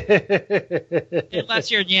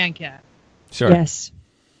 Unless you're Yankat. Sure. Yes.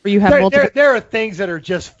 Where you have multiple. there are things that are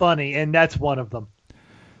just funny, and that's one of them.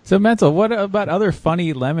 So, Mental, what about other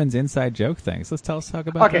funny Lemons inside joke things? Let's talk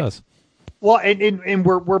about Okay. those. Well, and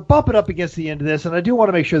we're bumping up against the end of this, and I do want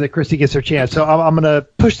to make sure that Christy gets her chance. So I'm going to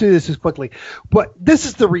push through this as quickly. But this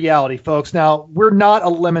is the reality, folks. Now, we're not a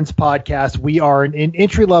Lemons podcast. We are an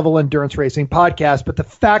entry-level endurance racing podcast. But the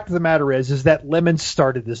fact of the matter is that Lemons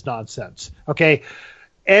started this nonsense. Okay.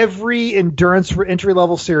 Every endurance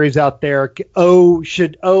entry-level series out there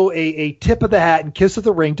should owe a tip of the hat and kiss of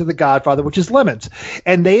the ring to the Godfather, which is Lemons.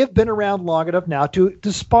 And they have been around long enough now to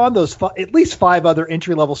spawn those at least 5 other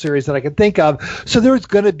entry-level series that I can think of. So there's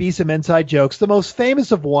going to be some inside jokes. The most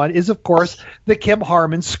famous of one is, of course, the Kim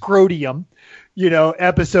Harmon Scrotium,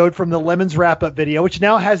 episode from the Lemons wrap-up video, which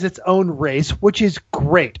now has its own race, which is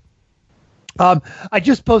great. I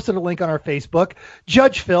just posted a link on our Facebook.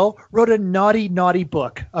 Judge Phil wrote a naughty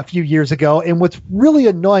book a few years ago, and what's really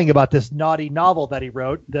annoying about this naughty novel that he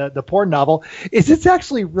wrote, the porn novel, is it's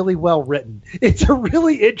actually really well written. It's a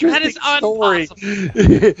really interesting story.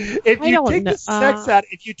 If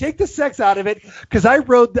you take the sex out of it, because I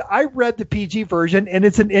read the PG version, and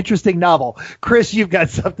it's an interesting novel. Chris, you've got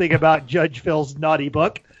something about Judge Phil's naughty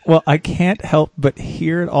book. Well, I can't help but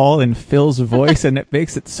hear it all in Phil's voice, and it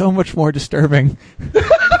makes it so much more disturbing.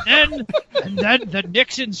 And then the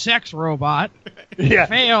Nixon sex robot Yeah.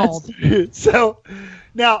 failed. So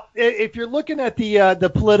now, if you're looking at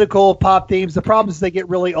the political pop themes, the problem is they get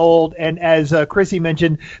really old. And as Chrissy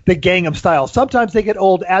mentioned, the Gangnam Style. Sometimes they get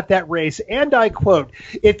old at that race. And I quote,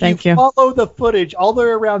 if you follow the footage all the way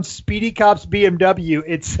around Speedy Cop's BMW,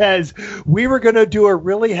 it says, we were going to do a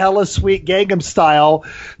really hella sweet Gangnam Style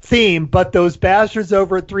theme, but those bastards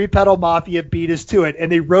over at Three Pedal Mafia beat us to it.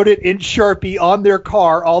 And they wrote it in Sharpie on their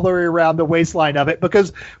car all the way around the waistline of it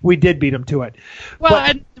because we did beat them to it. Well, But-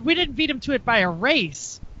 and we didn't beat them to it by a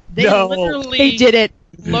race. They No. literally They did it.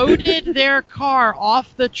 loaded their car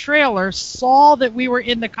off the trailer, saw that we were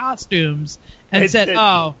in the costumes, and said,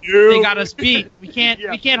 "Oh, "No." they got us beat. We can't.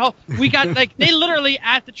 Yeah. We can't hold. We got they literally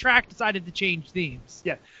at the track decided to change themes."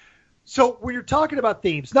 Yeah. So when you're talking about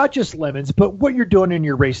themes, not just Lemons, but what you're doing in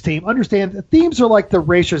your race team, understand the themes are like the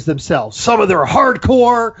racers themselves. Some of them are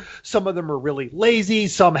hardcore, some of them are really lazy,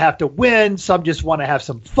 some have to win, some just want to have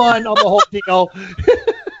some fun on the whole deal.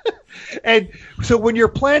 And so when you're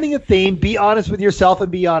planning a theme, be honest with yourself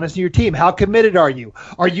and be honest with your team. How committed are you?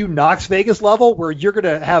 Are you Knox Vegas level where you're going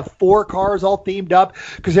to have 4 cars all themed up?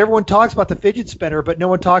 Because everyone talks about the fidget spinner, but no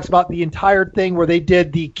one talks about the entire thing where they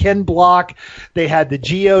did the Ken Block, they had the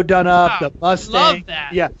Geo done up, the Mustang, love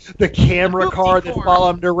that. yeah, the camera car that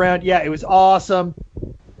followed them around. Yeah, it was awesome.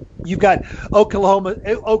 You've got Oklahoma,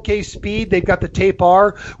 OK Speed. They've got the Tape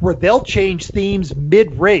R, where they'll change themes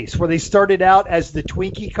mid-race, where they started out as the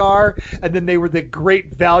Twinkie car, and then they were the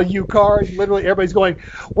great value car. And literally, everybody's going,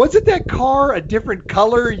 wasn't that car a different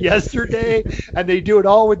color yesterday? And they do it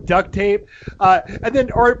all with duct tape. And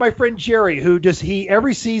then, or my friend Jerry, who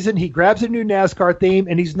every season, he grabs a new NASCAR theme,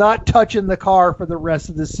 and he's not touching the car for the rest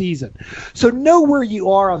of the season. So know where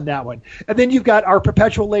you are on that one. And then you've got our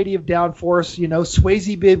perpetual lady of downforce,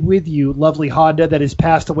 Swayze bid with you, lovely Honda that has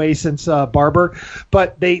passed away since Barber,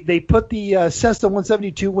 but they put the Cessna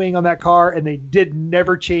 172 wing on that car, and they did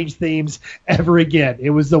never change themes ever again. It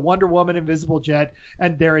was the Wonder Woman Invisible Jet,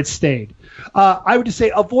 and there it stayed. I would just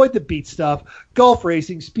say avoid the beat stuff. Gulf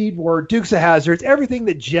Racing, Speed War, Dukes of Hazzards, everything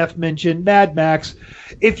that Jeff mentioned, Mad Max.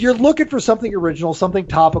 If you're looking for something original, something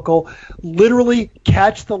topical, literally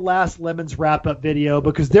catch the last Lemons wrap-up video,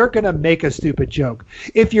 because they're going to make a stupid joke.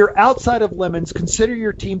 If you're outside of Lemons, consider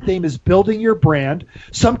your team theme is building your brand.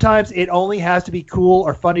 Sometimes it only has to be cool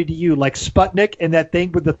or funny to you, like Sputnik and that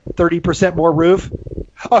thing with the 30% more roof.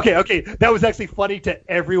 Okay, that was actually funny to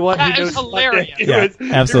everyone. That who is knows hilarious.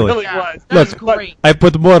 Absolutely. It really was. That's great. I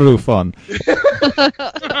put more roof on.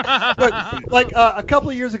 But a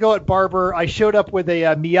couple of years ago at Barber, I showed up with a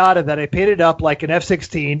Miata that I painted up like an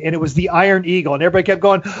F-16, and it was the Iron Eagle. And everybody kept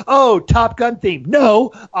going, oh, Top Gun theme.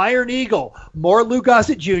 No, Iron Eagle. More Lou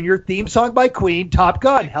Gossett Jr., theme song by Queen, Top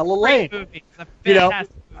Gun, hella lame. Great movie. It's a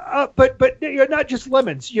fantastic But not just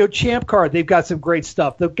Lemons. Champ Car, they've got some great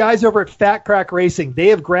stuff. The guys over at Fat Crack Racing, they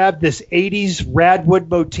have grabbed this 80s Radwood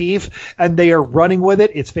motif, and they are running with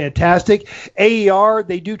it. It's fantastic. AER,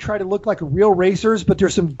 they do try to look like real racers, but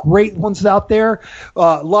there's some great ones out there.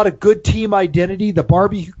 A lot of good team identity. The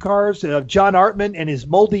barbecue cars, John Artman and his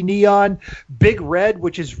moldy neon. Big Red,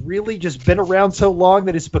 which has really just been around so long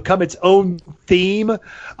that it's become its own theme.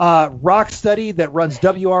 Rocksteady that runs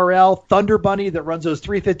WRL. Thunder Bunny that runs those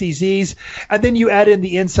 350Zs. And then you add in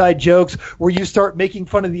the inside jokes where you start making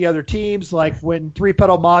fun of the other teams, like when Three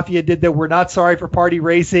Pedal Mafia did the We're Not Sorry for Party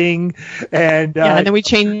Racing. And then we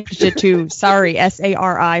changed it to Sorry,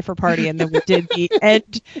 SARI for Party, and then we did the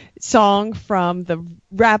end song from the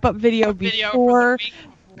wrap-up video before.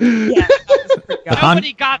 Yeah,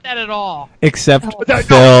 nobody got that at all. Except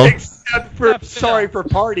Phil. Except for Sorry for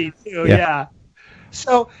Party, too, yeah.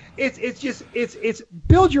 So it's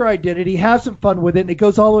build your identity, have some fun with it, and it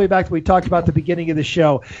goes all the way back to what we talked about at the beginning of the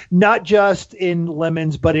show. Not just in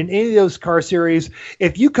Lemons, but in any of those car series.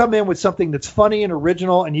 If you come in with something that's funny and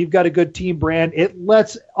original, and you've got a good team brand, it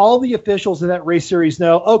lets all the officials in that race series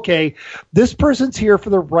know, okay, this person's here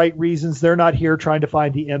for the right reasons. They're not here trying to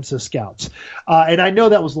find the IMSA scouts. And I know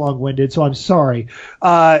that was long-winded, so I'm sorry.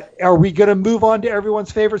 Are we going to move on to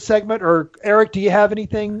everyone's favorite segment? Or Eric, do you have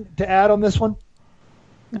anything to add on this one?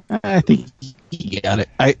 I think you got it.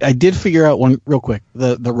 I did figure out one real quick.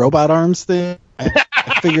 The robot arms thing.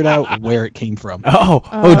 I figured out where it came from.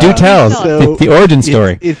 Do tell. So the origin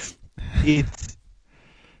story. It's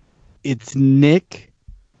Nick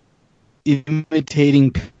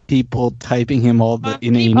imitating people typing him all the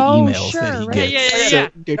inane emails that he gets.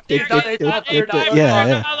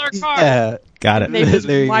 Yeah. Got it. They just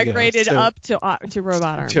migrated up to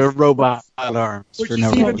robot arms. To robot arms. Which for is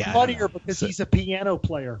no even reason. funnier because he's a piano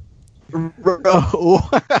player.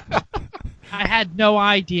 I had no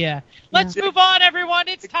idea. Let's move on, everyone.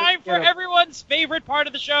 It's time for everyone's favorite part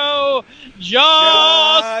of the show.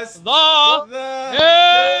 Just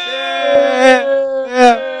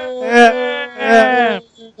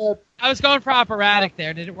I was going for operatic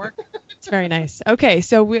there. Did it work? It's very nice. Okay,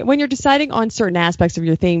 so when you're deciding on certain aspects of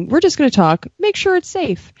your theme, we're just going to talk. Make sure it's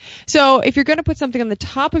safe. So if you're going to put something on the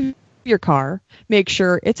top of your car, make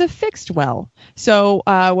sure it's affixed well. So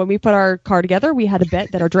when we put our car together, we had a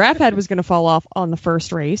bet that our draft head was going to fall off on the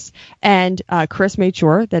first race, and Chris made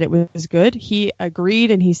sure that it was good. He agreed,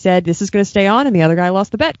 and he said this is going to stay on, and the other guy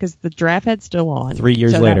lost the bet because the draft head's still on. 3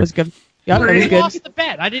 years so later. That was good. Yep, Who lost the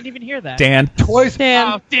bet? I didn't even hear that. Dan. Toys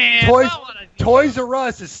Dan. Toys R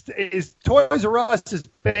Us is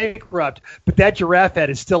bankrupt, but that giraffe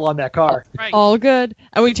head is still on that car. Right. All good.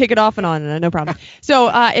 And we take it off and on, no problem.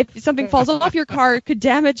 So if something falls off your car, it could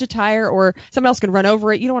damage a tire, or someone else can run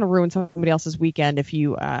over it. You don't want to ruin somebody else's weekend if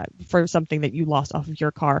you for something that you lost off of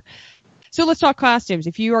your car. So let's talk costumes.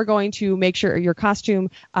 If you are going to make sure your costume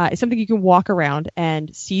is something you can walk around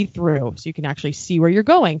and see through, so you can actually see where you're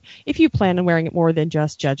going. If you plan on wearing it more than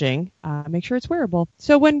just judging, make sure it's wearable.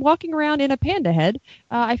 So when walking around in a panda head,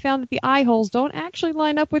 I found that the eye holes don't actually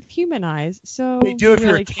line up with human eyes. So They do if you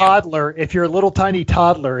you're really a toddler. If you're a little tiny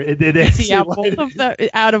toddler, it is. yeah,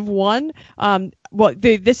 out of one.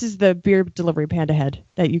 This is the beer delivery panda head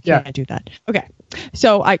that you can't do that. Okay,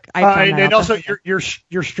 so I found that and out. also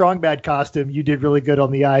your strong bad costume, you did really good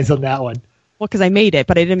on the eyes on that one. Well, because I made it,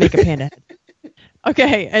 but I didn't make a panda head.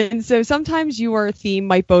 Okay, and so sometimes your theme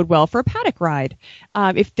might bode well for a paddock ride.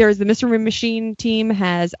 If there's the Mystery Machine team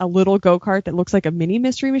has a little go-kart that looks like a mini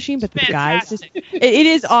Mystery Machine, but the guys just it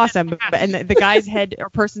is awesome. And the guy's head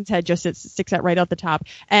or person's head just sticks out right out the top.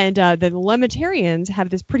 And the Lemitarians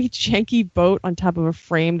have this pretty janky boat on top of a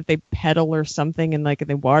frame that they pedal or something, and like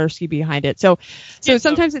they water ski behind it. So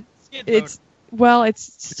sometimes it's well,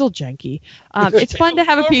 it's still janky. It's fun to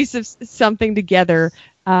have a piece of something together.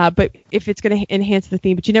 But if it's going to enhance the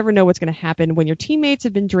theme, but you never know what's going to happen when your teammates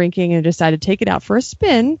have been drinking and decide to take it out for a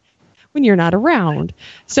spin when you're not around.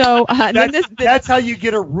 So that's how you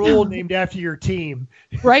get a rule named after your team.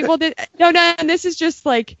 Right. Well, and this is just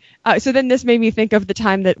like, so then this made me think of the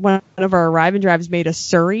time that one of our arrive and drives made a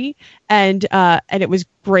Surrey and it was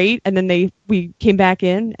great. And then we came back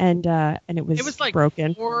in and it was like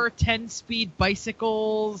broken. 4 10-speed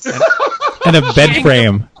bicycles. And a bed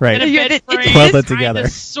frame, right? And a bed frame, welded together.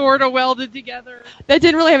 Sort of welded together. That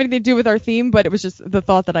didn't really have anything to do with our theme, but it was just the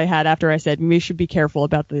thought that I had after I said we should be careful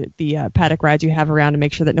about the paddock rides you have around and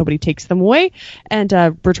make sure that nobody takes them away and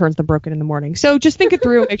returns them broken in the morning. So just think it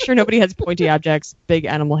through. Make sure nobody has pointy objects, big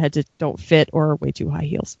animal heads that don't fit, or way too high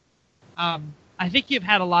heels. I think you've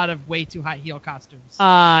had a lot of way too high heel costumes.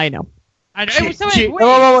 I know. I know.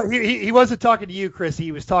 He wasn't talking to you, Chris.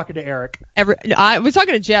 He was talking to Eric. I was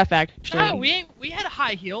talking to Jeff, actually. No, we had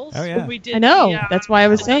high heels. Oh, yeah. When we did I know. That's why I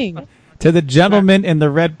was saying. To the gentleman in the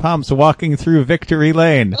red pumps walking through Victory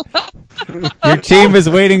Lane. Your team is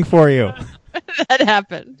waiting for you. That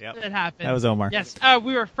happened. Yep. That happened. That was Omar. Yes,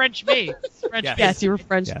 we were French maids. Yes, you were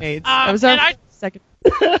French maids. That was second.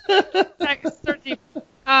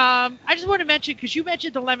 I just want to mention, because you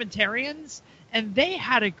mentioned the Lemitarians, and they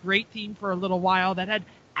had a great theme for a little while that had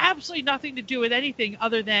absolutely nothing to do with anything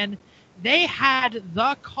other than they had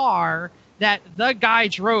the car that the guy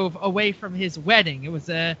drove away from his wedding. It was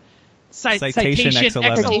a Citation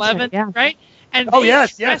X11, yeah. Right? And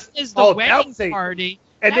dressed as the wedding party.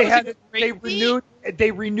 And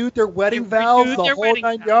they renewed their wedding vows the whole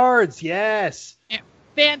 9 yards. Yes.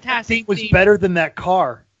 Fantastic. That theme was better than that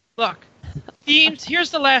car. Look, themes,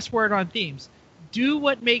 here's the last word on themes. Do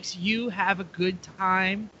what makes you have a good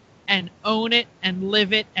time and own it and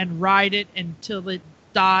live it and ride it until it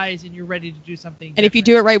dies and you're ready to do something different. And if you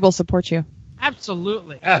do it right, we'll support you.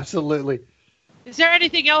 Absolutely. Absolutely. Is there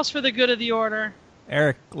anything else for the good of the order?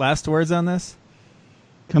 Eric, last words on this?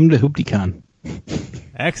 Come to HooptyCon.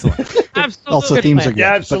 Excellent. Absolutely. Also, themes are good.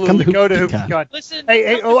 Yeah, absolutely. Go to HooptyCon. HooptyCon. Listen.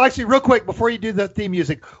 Hey, actually, real quick, before you do the theme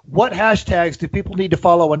music, what hashtags do people need to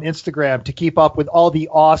follow on Instagram to keep up with all the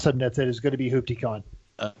awesomeness that is going to be HooptyCon?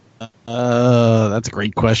 That's a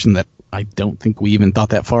great question that I don't think we even thought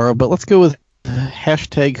that far. But let's go with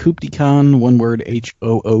hashtag HooptyCon, one word,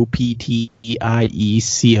 HooptieCon.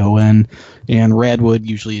 And Radwood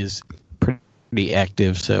usually is pretty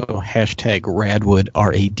active, so hashtag Radwood,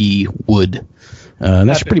 RAD Wood.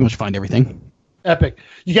 That should pretty much find everything. Epic.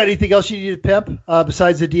 You got anything else you need to pimp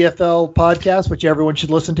besides the DFL podcast, which everyone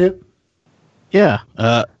should listen to? Yeah,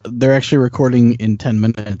 they're actually recording in 10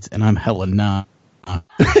 minutes, and I'm hella not. No.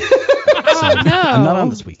 I'm not on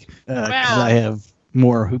this week because I have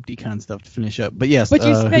more HooptyCon stuff to finish up. But yes, but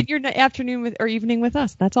you spent your afternoon or evening with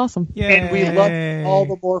us. That's awesome. Yay. And we love all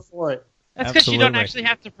the more for it. That's because you don't actually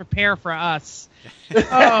have to prepare for us.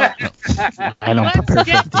 I don't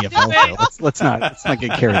prepare for the DFL, so let's not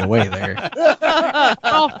get carried away there.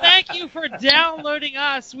 Well, thank you for downloading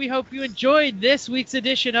us. We hope you enjoyed this week's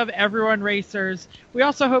edition of Everyone Racers. We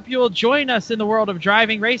also hope you will join us in the world of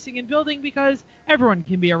driving, racing, and building, because everyone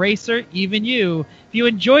can be a racer, even you. If you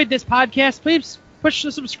enjoyed this podcast, please push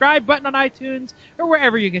the subscribe button on iTunes or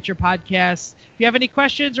wherever you get your podcasts. If you have any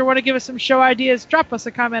questions or want to give us some show ideas, drop us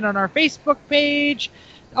a comment on our Facebook page.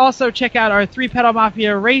 Also, check out our 3-Pedal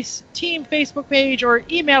Mafia Race Team Facebook page or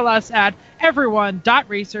email us at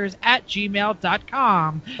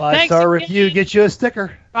everyone.racers@gmail.com. 5-star review, get you a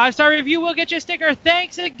sticker. 5-star review will get you a sticker.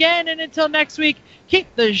 Thanks again, and until next week,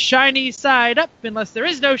 keep the shiny side up. Unless there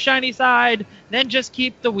is no shiny side, then just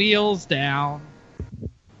keep the wheels down.